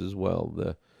Covenants as well,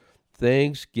 the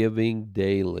thanksgiving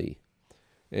daily.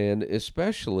 And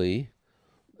especially,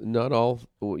 not all,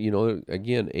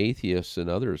 again, atheists and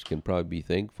others can probably be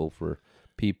thankful for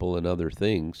people and other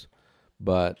things,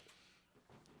 but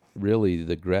really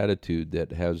the gratitude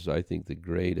that has, I think, the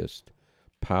greatest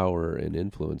power and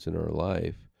influence in our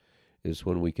life is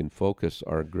when we can focus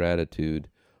our gratitude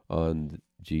on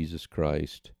Jesus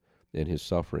Christ and His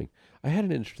suffering. I had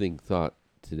an interesting thought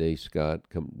today, Scott,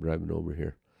 come driving over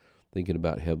here, thinking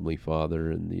about Heavenly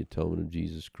Father and the atonement of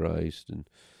Jesus Christ and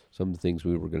some of the things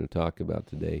we were going to talk about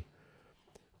today.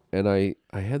 And I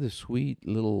had this sweet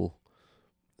little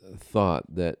thought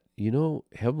that,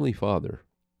 Heavenly Father,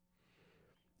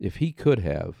 if He could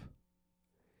have,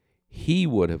 He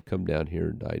would have come down here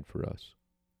and died for us.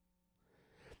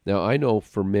 Now, I know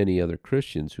for many other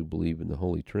Christians who believe in the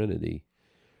Holy Trinity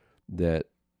that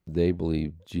they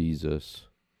believe Jesus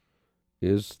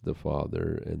is the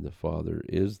Father and the Father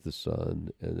is the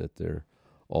Son and that they're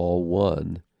all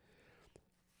one.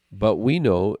 But we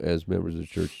know, as members of the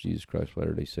Church of Jesus Christ of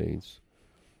Latter-day Saints,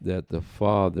 that the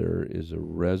Father is a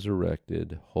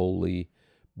resurrected, holy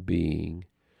being,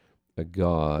 a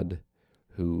God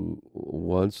who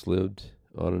once lived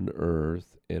on an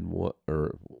earth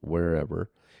or wherever,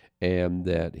 and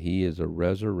that He is a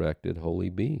resurrected, holy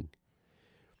being.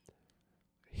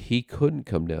 He couldn't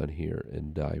come down here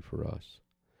and die for us.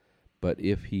 But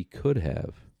if He could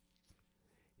have,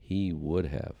 He would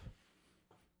have.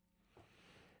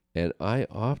 And I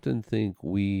often think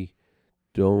we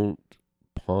don't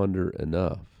ponder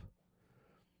enough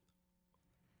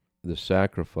the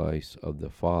sacrifice of the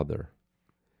Father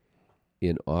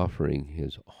in offering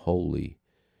His holy,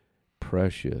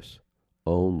 precious,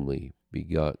 only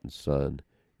begotten Son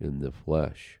in the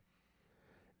flesh.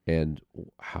 And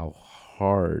how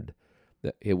hard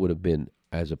that it would have been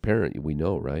as a parent, we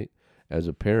know, right? As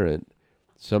a parent,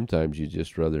 sometimes you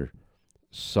just rather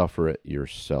suffer it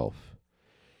yourself.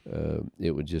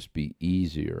 It would just be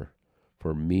easier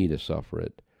for me to suffer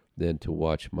it than to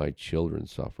watch my children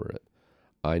suffer it.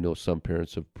 I know some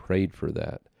parents have prayed for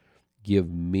that.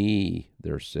 Give me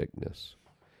their sickness.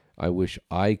 I wish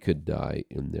I could die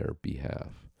in their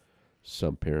behalf.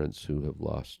 Some parents who have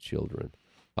lost children.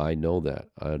 I know that.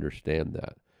 I understand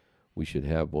that. We should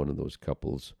have one of those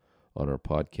couples on our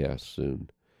podcast soon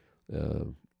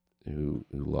who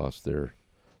lost their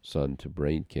son to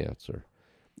brain cancer.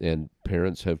 And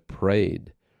parents have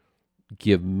prayed,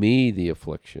 give me the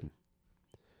affliction.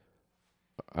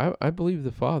 I believe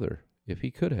the Father, if He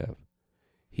could have,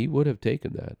 He would have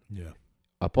taken that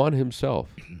upon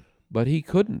Himself. But He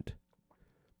couldn't,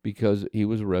 because He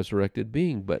was a resurrected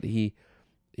being. But He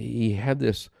had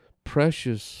this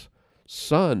precious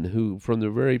Son who, from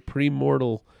the very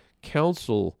premortal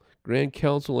council, grand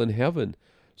council in heaven,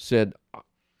 said,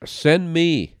 send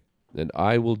me. and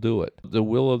I will do it. The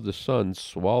will of the Son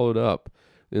swallowed up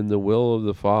in the will of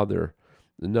the Father.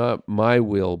 Not my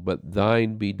will, but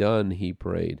thine be done, he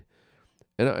prayed.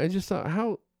 And I just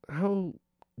thought how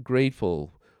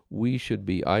grateful we should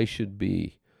be, I should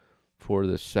be, for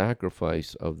the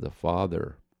sacrifice of the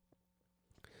Father,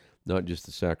 not just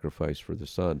the sacrifice for the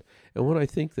Son. And when I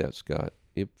think that, Scott,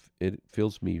 it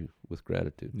fills me with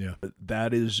gratitude. Yeah,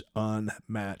 that is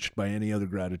unmatched by any other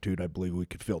gratitude I believe we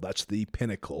could feel. That's the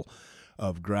pinnacle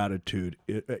of gratitude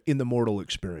in the mortal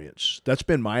experience. That's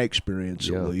been my experience,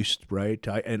 at least, right?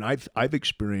 I've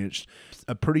experienced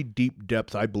a pretty deep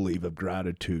depth, I believe, of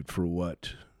gratitude for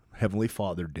what Heavenly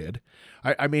Father did.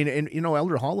 I mean, and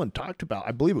Elder Holland talked about,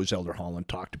 I believe it was Elder Holland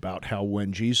talked about how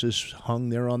when Jesus hung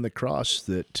there on the cross,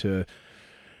 that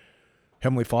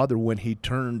Heavenly Father, when he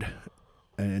turned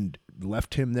and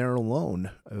left him there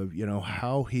alone,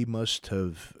 how he must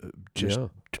have just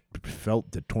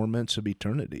felt the torments of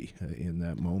eternity in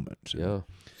that moment.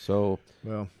 So,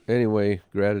 well, anyway,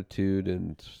 gratitude,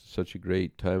 and such a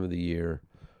great time of the year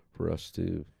for us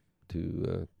to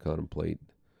contemplate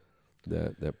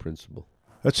that principle.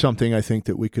 That's something I think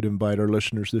that we could invite our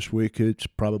listeners this week. It's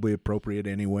probably appropriate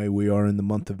anyway. We are in the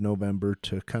month of November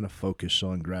to kind of focus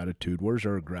on gratitude. Where's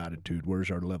our gratitude? Where's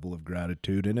our level of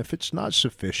gratitude? And if it's not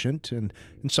sufficient, and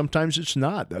sometimes it's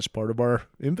not, that's part of our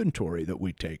inventory that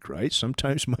we take, right?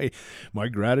 Sometimes my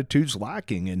gratitude's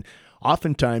lacking. And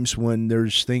oftentimes when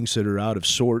there's things that are out of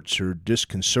sorts or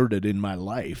disconcerted in my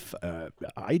life,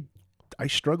 I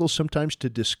struggle sometimes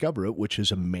to discover it, which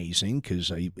is amazing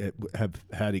because I have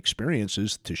had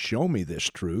experiences to show me this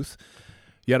truth.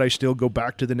 Yet I still go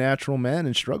back to the natural man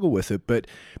and struggle with it. But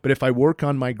if I work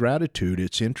on my gratitude,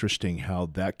 it's interesting how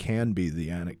that can be the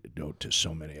antidote to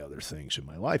so many other things in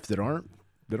my life that aren't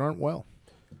well.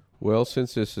 Well,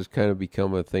 since this has kind of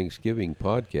become a Thanksgiving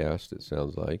podcast, it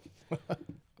sounds like,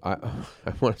 I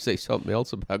want to say something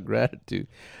else about gratitude.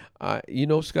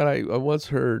 Scott, I once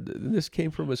heard, this came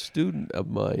from a student of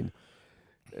mine,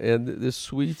 and this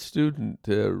sweet student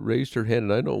raised her hand,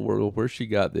 and I don't know where she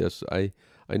got this. I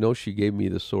know she gave me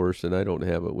the source, and I don't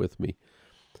have it with me.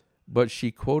 But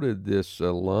she quoted this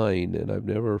line, and I've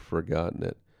never forgotten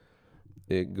it.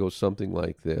 It goes something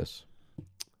like this: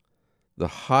 the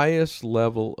highest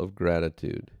level of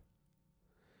gratitude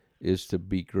is to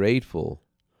be grateful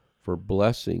for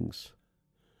blessings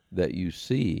that you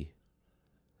see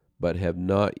but have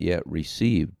not yet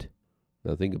received.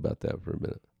 Now think about that for a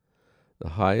minute. The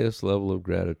highest level of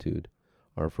gratitude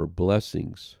are for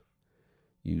blessings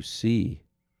you see,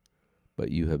 but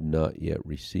you have not yet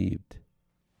received.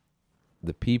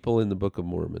 The people in the Book of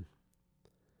Mormon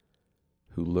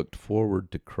who looked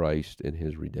forward to Christ and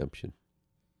his redemption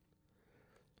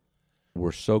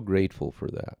were so grateful for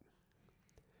that.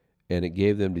 And it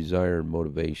gave them desire and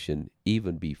motivation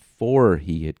even before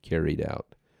he had carried out,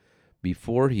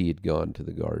 before he had gone to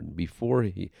the garden, before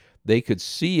they could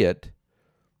see it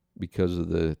because of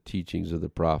the teachings of the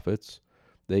prophets.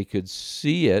 They could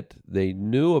see it, they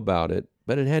knew about it,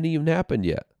 but it hadn't even happened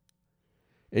yet.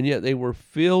 And yet they were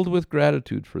filled with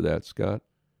gratitude for that, Scott.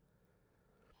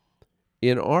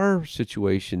 In our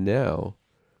situation now,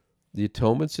 the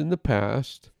atonement's in the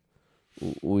past.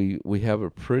 We have a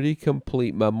pretty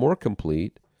complete, more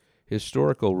complete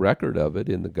historical record of it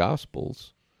in the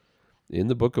Gospels, in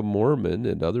the Book of Mormon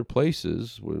and other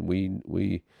places.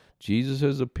 When Jesus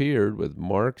has appeared with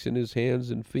marks in his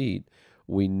hands and feet,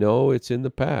 we know it's in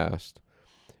the past.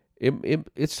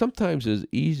 It sometimes is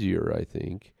easier, I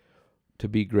think, to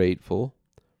be grateful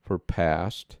for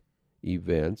past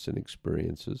events and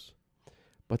experiences.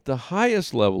 But the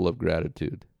highest level of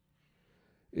gratitude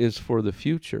is for the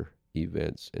future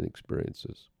events and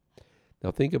experiences.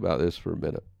 Now think about this for a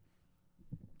minute.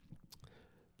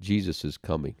 Jesus is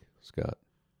coming, Scott.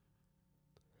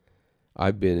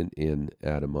 I've been in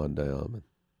Adam-ondi-Ahman,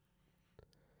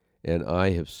 and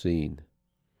I have seen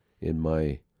in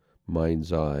my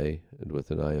mind's eye and with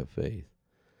an eye of faith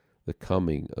the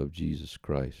coming of Jesus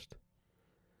Christ,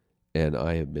 and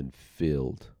I have been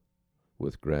filled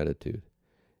with gratitude.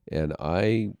 And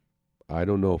I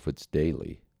don't know if it's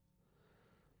daily,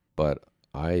 but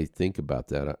I think about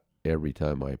that every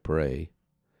time I pray,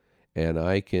 and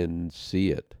I can see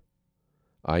it.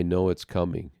 I know it's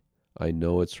coming. I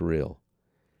know it's real.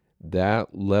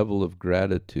 That level of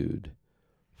gratitude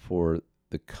for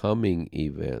the coming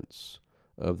events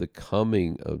of the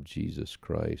coming of Jesus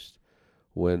Christ,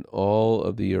 when all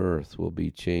of the earth will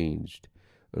be changed,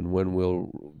 and when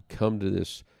we'll come to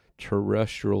this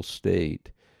terrestrial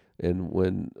state, and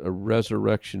when a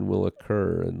resurrection will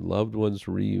occur, and loved ones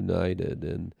reunited,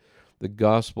 and the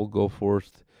gospel go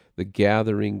forth, the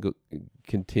gathering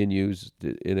continues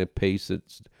in a pace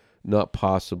that's not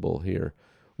possible here.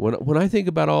 When I think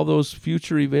about all those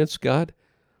future events, God,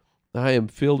 I am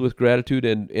filled with gratitude.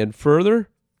 And further,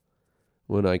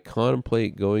 when I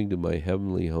contemplate going to my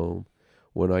heavenly home,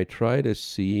 when I try to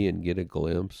see and get a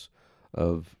glimpse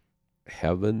of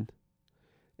heaven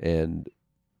and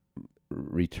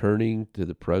returning to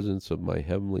the presence of my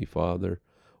Heavenly Father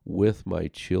with my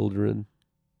children,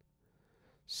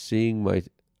 seeing my...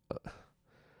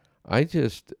 I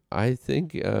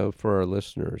think for our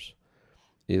listeners,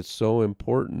 it's so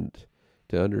important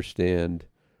to understand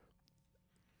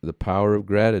the power of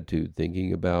gratitude,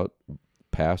 thinking about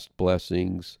past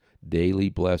blessings, daily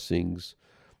blessings,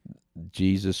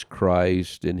 Jesus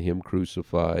Christ and Him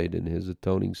crucified and His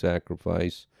atoning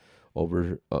sacrifice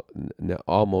over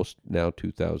almost now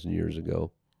 2,000 years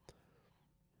ago.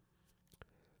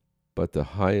 But the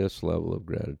highest level of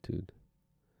gratitude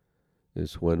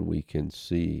is when we can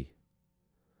see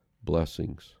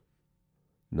blessings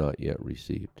not yet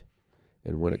received.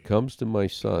 And when it comes to my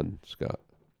son, Scott,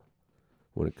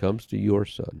 when it comes to your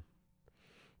son,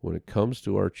 when it comes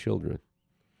to our children,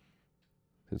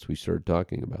 since we started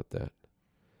talking about that,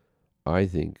 I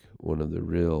think one of the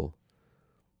real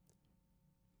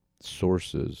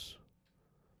sources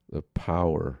of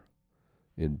power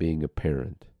in being a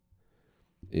parent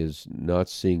is not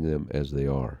seeing them as they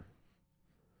are,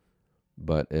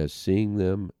 but as seeing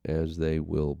them as they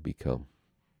will become.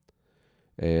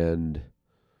 And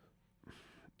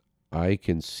I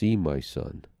can see my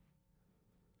son.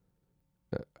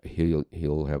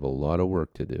 He'll have a lot of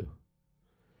work to do,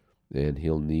 and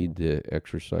he'll need to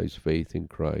exercise faith in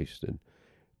Christ and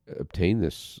obtain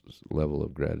this level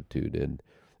of gratitude and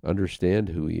understand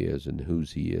who he is and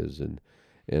whose he is, and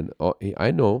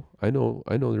I know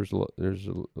there's a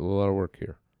lot of work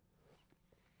here,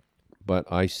 but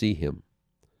I see him.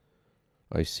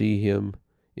 I see him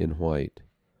in white.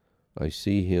 I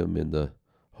see him in the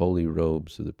holy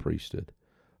robes of the priesthood.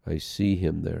 I see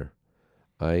him there.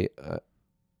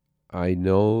 I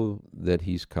know that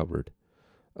he's covered.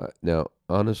 Now,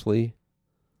 honestly,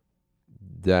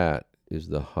 that is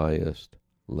the highest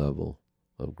level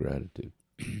of gratitude.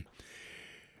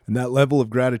 And that level of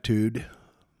gratitude,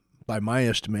 by my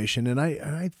estimation, and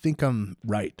I think I'm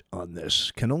right on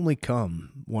this, can only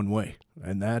come one way,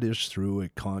 and that is through a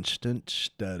constant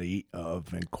study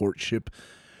of and courtship,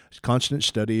 constant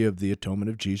study of the atonement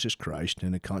of Jesus Christ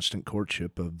and a constant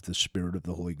courtship of the Spirit of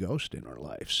the Holy Ghost in our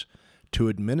lives, to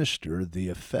administer the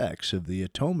effects of the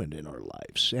atonement in our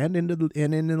lives and in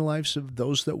the lives of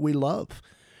those that we love.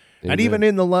 Amen. And even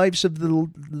in the lives of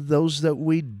those that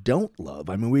we don't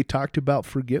love. I mean, we talked about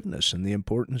forgiveness and the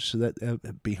importance of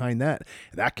that behind that.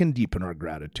 That can deepen our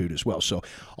gratitude as well. So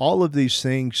all of these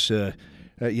things,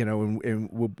 and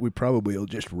we probably will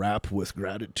just wrap with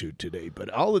gratitude today.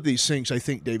 But all of these things, I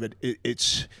think, David,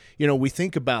 it's, we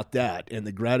think about that and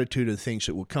the gratitude of the things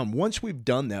that will come. Once we've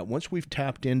done that, once we've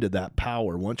tapped into that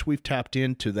power, once we've tapped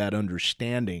into that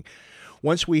understanding,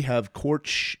 once we have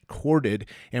courted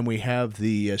and we have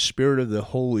the Spirit of the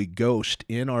Holy Ghost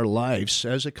in our lives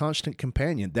as a constant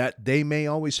companion, that they may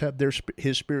always have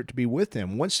His Spirit to be with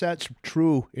them. Once that's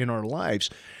true in our lives,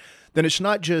 then it's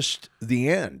not just the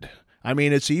end. I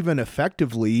mean, it's even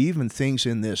things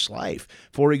in this life.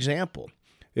 For example,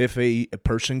 if a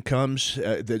person comes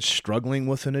that's struggling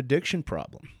with an addiction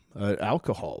problem,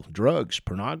 alcohol, drugs,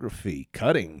 pornography,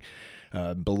 cutting,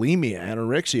 bulimia,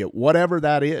 anorexia, whatever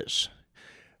that is,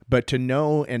 but to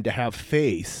know and to have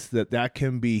faith that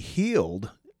can be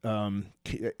healed,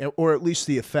 or at least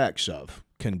the effects of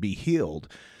can be healed,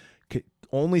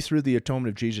 only through the atonement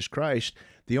of Jesus Christ.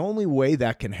 The only way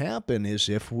that can happen is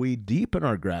if we deepen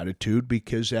our gratitude,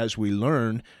 because as we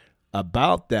learn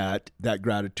about that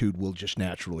gratitude will just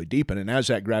naturally deepen. And as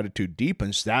that gratitude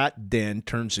deepens, that then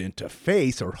turns into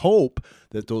faith or hope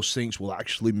that those things will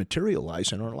actually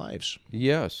materialize in our lives.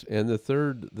 Yes, and the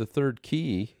third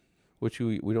key, which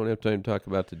we don't have time to talk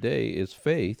about today, is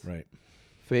faith. Right.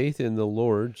 Faith in the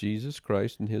Lord Jesus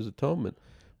Christ and His atonement.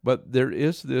 But there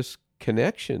is this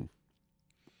connection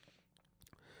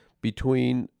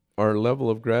between our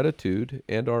level of gratitude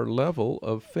and our level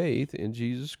of faith in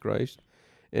Jesus Christ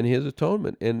and His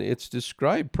atonement. And it's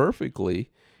described perfectly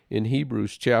in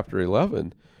Hebrews chapter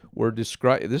 11, where this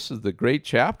is the great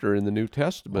chapter in the New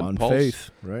Testament. On faith,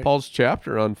 right? Paul's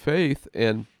chapter on faith,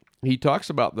 and he talks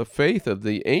about the faith of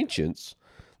the ancients,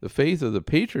 the faith of the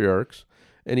patriarchs,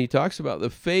 and he talks about the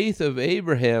faith of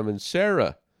Abraham and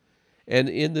Sarah. And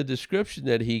in the description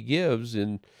that he gives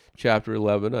in chapter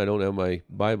 11, I don't have my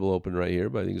Bible open right here,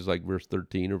 but I think it's like verse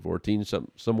 13 or 14,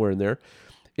 somewhere in there.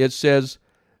 It says,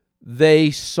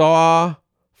 they saw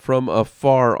from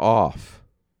afar off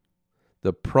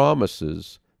the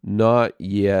promises not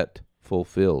yet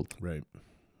fulfilled. Right.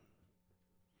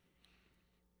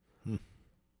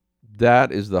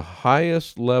 That is the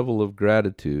highest level of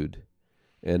gratitude,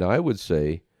 and I would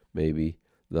say maybe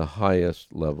the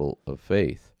highest level of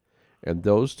faith. And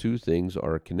those two things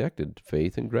are connected,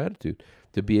 faith and gratitude,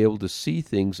 to be able to see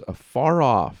things afar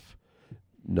off,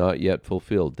 not yet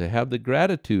fulfilled, to have the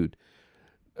gratitude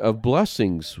of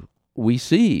blessings we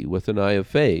see with an eye of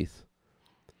faith,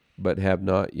 but have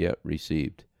not yet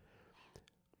received.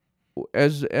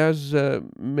 As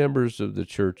members of the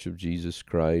Church of Jesus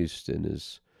Christ and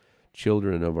as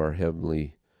children of our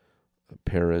heavenly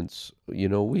parents,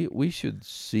 we should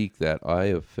seek that eye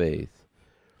of faith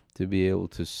to be able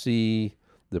to see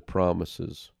the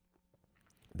promises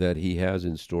that He has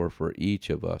in store for each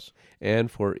of us and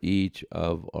for each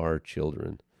of our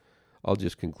children. I'll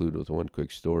just conclude with one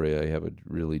quick story. I have a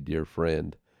really dear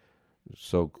friend,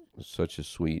 such a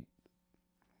sweet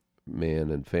man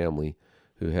and family,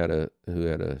 who had a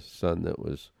son that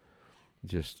was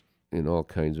just in all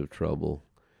kinds of trouble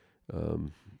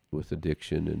with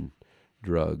addiction and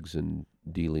drugs and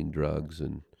dealing drugs,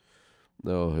 and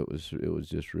it was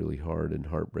just really hard and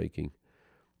heartbreaking.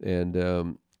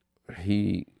 And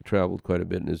he traveled quite a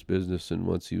bit in his business, and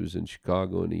once he was in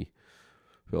Chicago, and he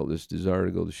felt this desire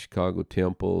to go to the Chicago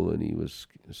temple, and he was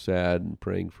sad and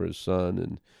praying for his son,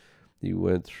 and he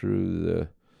went through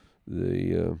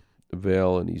the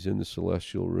veil, and he's in the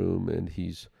celestial room, and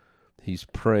he's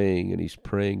praying, and he's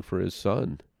praying for his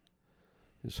son,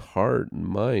 his heart and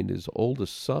mind, his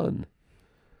oldest son,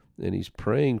 and he's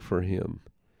praying for him.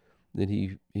 And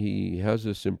he has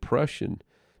this impression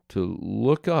to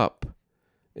look up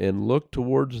and look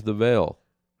towards the veil.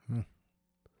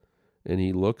 And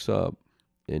he looks up,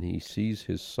 and he sees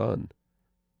his son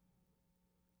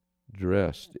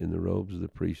dressed in the robes of the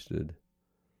priesthood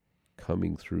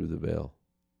coming through the veil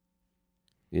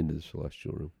into the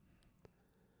celestial room.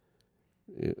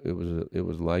 It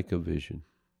was like a vision,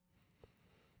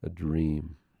 a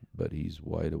dream, but he's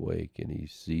wide awake and he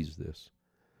sees this.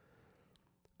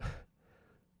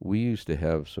 We used to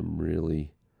have some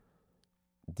really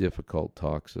difficult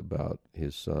talks about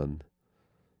his son,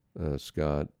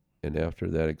 Scott, and after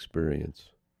that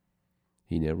experience,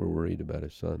 he never worried about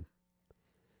his son.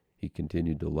 He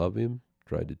continued to love him,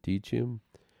 tried to teach him.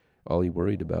 All he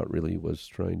worried about really was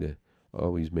trying to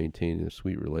always maintain a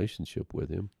sweet relationship with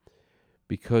him,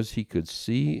 because he could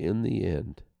see in the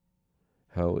end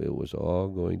how it was all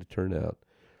going to turn out.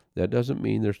 That doesn't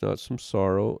mean there's not some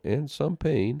sorrow and some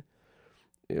pain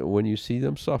when you see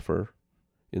them suffer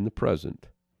in the present,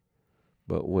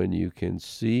 but when you can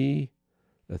see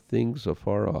the things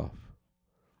afar off,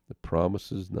 the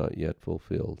promises not yet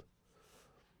fulfilled.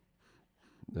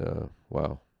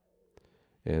 Wow.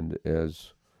 And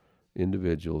as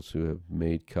individuals who have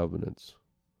made covenants,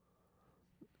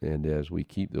 and as we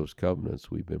keep those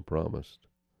covenants, we've been promised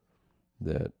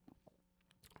that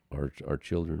our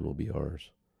children will be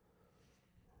ours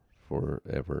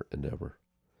forever and ever.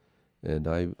 And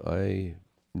I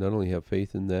not only have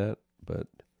faith in that, but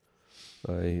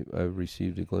I've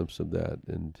received a glimpse of that,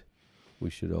 and we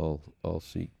should all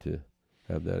seek to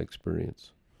have that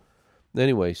experience.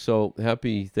 Anyway, so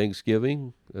happy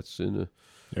Thanksgiving. That's in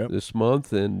this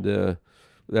month, and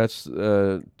that's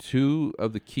two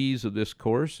of the keys of this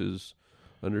course is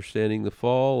understanding the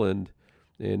fall and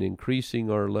increasing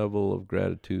our level of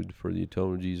gratitude for the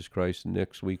atonement of Jesus Christ. And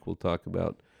next week we'll talk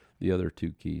about the other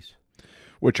two keys,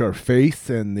 which are faith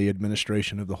and the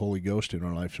administration of the Holy Ghost in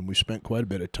our lives. And we spent quite a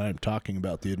bit of time talking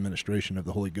about the administration of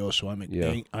the Holy Ghost, so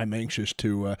I'm anxious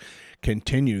to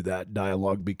continue that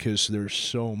dialogue, because there's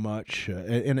so much,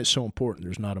 and it's so important.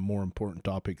 There's not a more important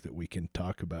topic that we can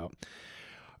talk about.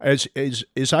 As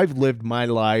I've lived my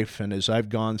life, and as I've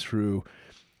gone through,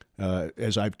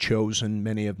 as I've chosen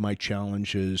many of my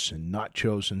challenges and not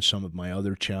chosen some of my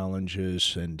other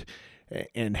challenges, and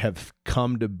have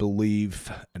come to believe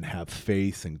and have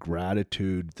faith and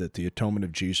gratitude that the atonement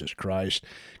of Jesus Christ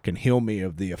can heal me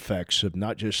of the effects of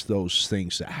not just those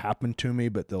things that happened to me,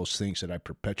 but those things that I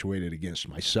perpetuated against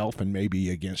myself and maybe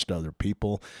against other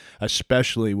people,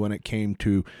 especially when it came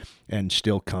to, and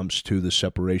still comes to, the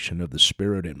separation of the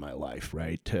Spirit in my life,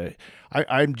 right?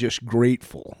 I'm just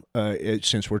grateful,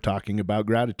 since we're talking about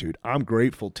gratitude. I'm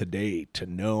grateful today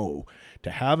to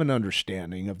have an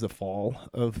understanding of the fall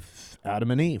of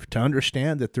Adam and Eve, to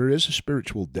understand that there is a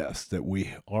spiritual death that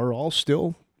we are all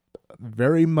still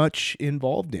very much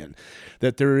involved in,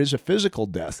 that there is a physical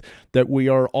death that we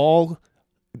are all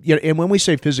Yeah, and when we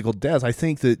say physical death, I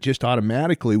think that just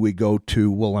automatically we go to,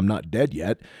 well, I'm not dead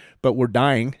yet, but we're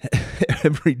dying.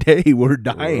 Every day we're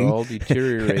dying. We're all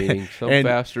deteriorating, some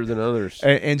faster than others.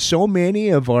 And so many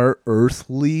of our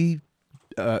earthly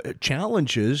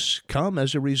challenges come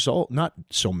as a result, not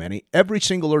so many, every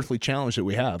single earthly challenge that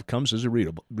we have comes as a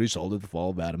result of the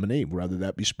fall of Adam and Eve, whether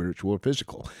that be spiritual or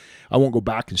physical. I won't go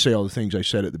back and say all the things I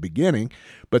said at the beginning,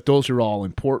 but those are all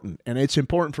important. And it's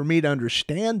important for me to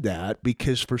understand that,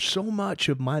 because for so much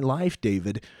of my life,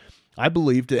 David, I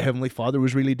believed that Heavenly Father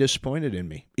was really disappointed in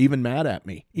me, even mad at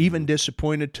me, even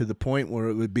disappointed to the point where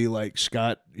it would be like,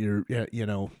 Scott,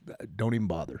 don't even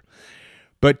bother.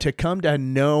 But to come to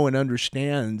know and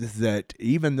understand that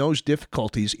even those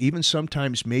difficulties, even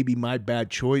sometimes maybe my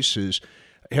bad choices,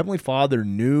 Heavenly Father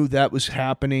knew that was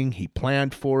happening. He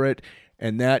planned for it.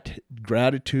 And that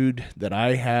gratitude that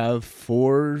I have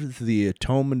for the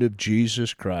atonement of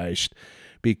Jesus Christ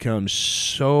becomes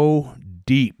so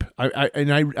deep. I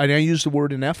use the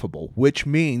word ineffable, which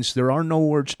means there are no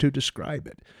words to describe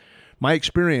it. My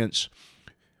experience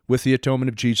with the atonement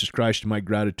of Jesus Christ and my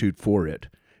gratitude for it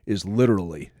is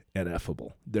literally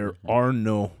ineffable. There are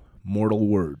no mortal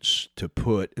words to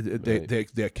put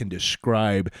that can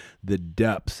describe the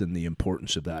depth and the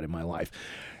importance of that in my life.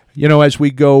 As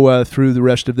we go through the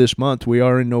rest of this month, we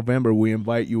are in November. We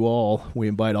invite all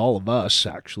of us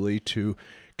actually, to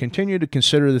continue to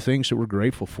consider the things that we're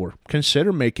grateful for.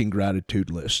 Consider making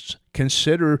gratitude lists.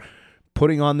 Consider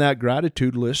putting on that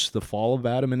gratitude list the fall of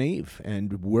Adam and Eve,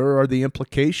 and where are the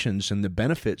implications and the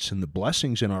benefits and the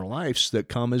blessings in our lives that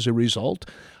come as a result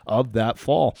of that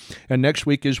fall. And next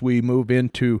week, as we move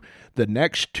into the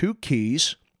next two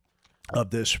keys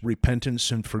of this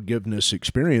repentance and forgiveness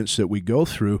experience that we go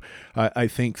through, I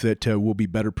think that we'll be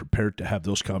better prepared to have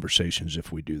those conversations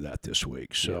if we do that this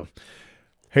week. So,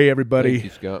 Hey, everybody. Thank you,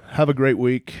 Scott. Have a great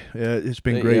week. It's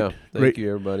been great. Thank you,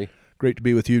 everybody. Great to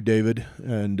be with you, David,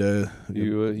 and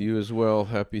you as well.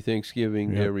 Happy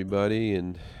Thanksgiving to everybody,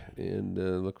 and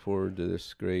look forward to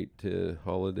this great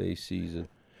holiday season.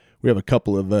 We have a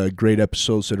couple of great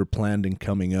episodes that are planned and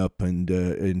coming up, and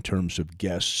in terms of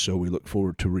guests, so we look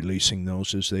forward to releasing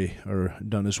those as they are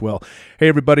done as well. Hey,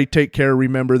 everybody, take care.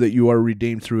 Remember that you are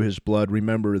redeemed through His blood.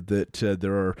 Remember that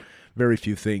there are very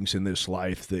few things in this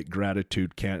life that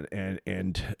gratitude can,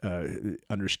 and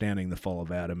understanding the fall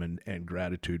of Adam and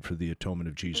gratitude for the atonement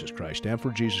of Jesus Christ and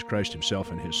for Jesus Christ Himself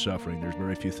and His suffering. There's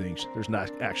very few things. There's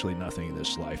nothing in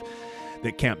this life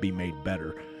that can't be made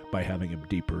better by having a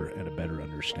deeper and a better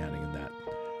understanding in that.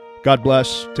 God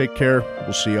bless. Take care.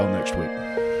 We'll see y'all next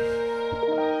week.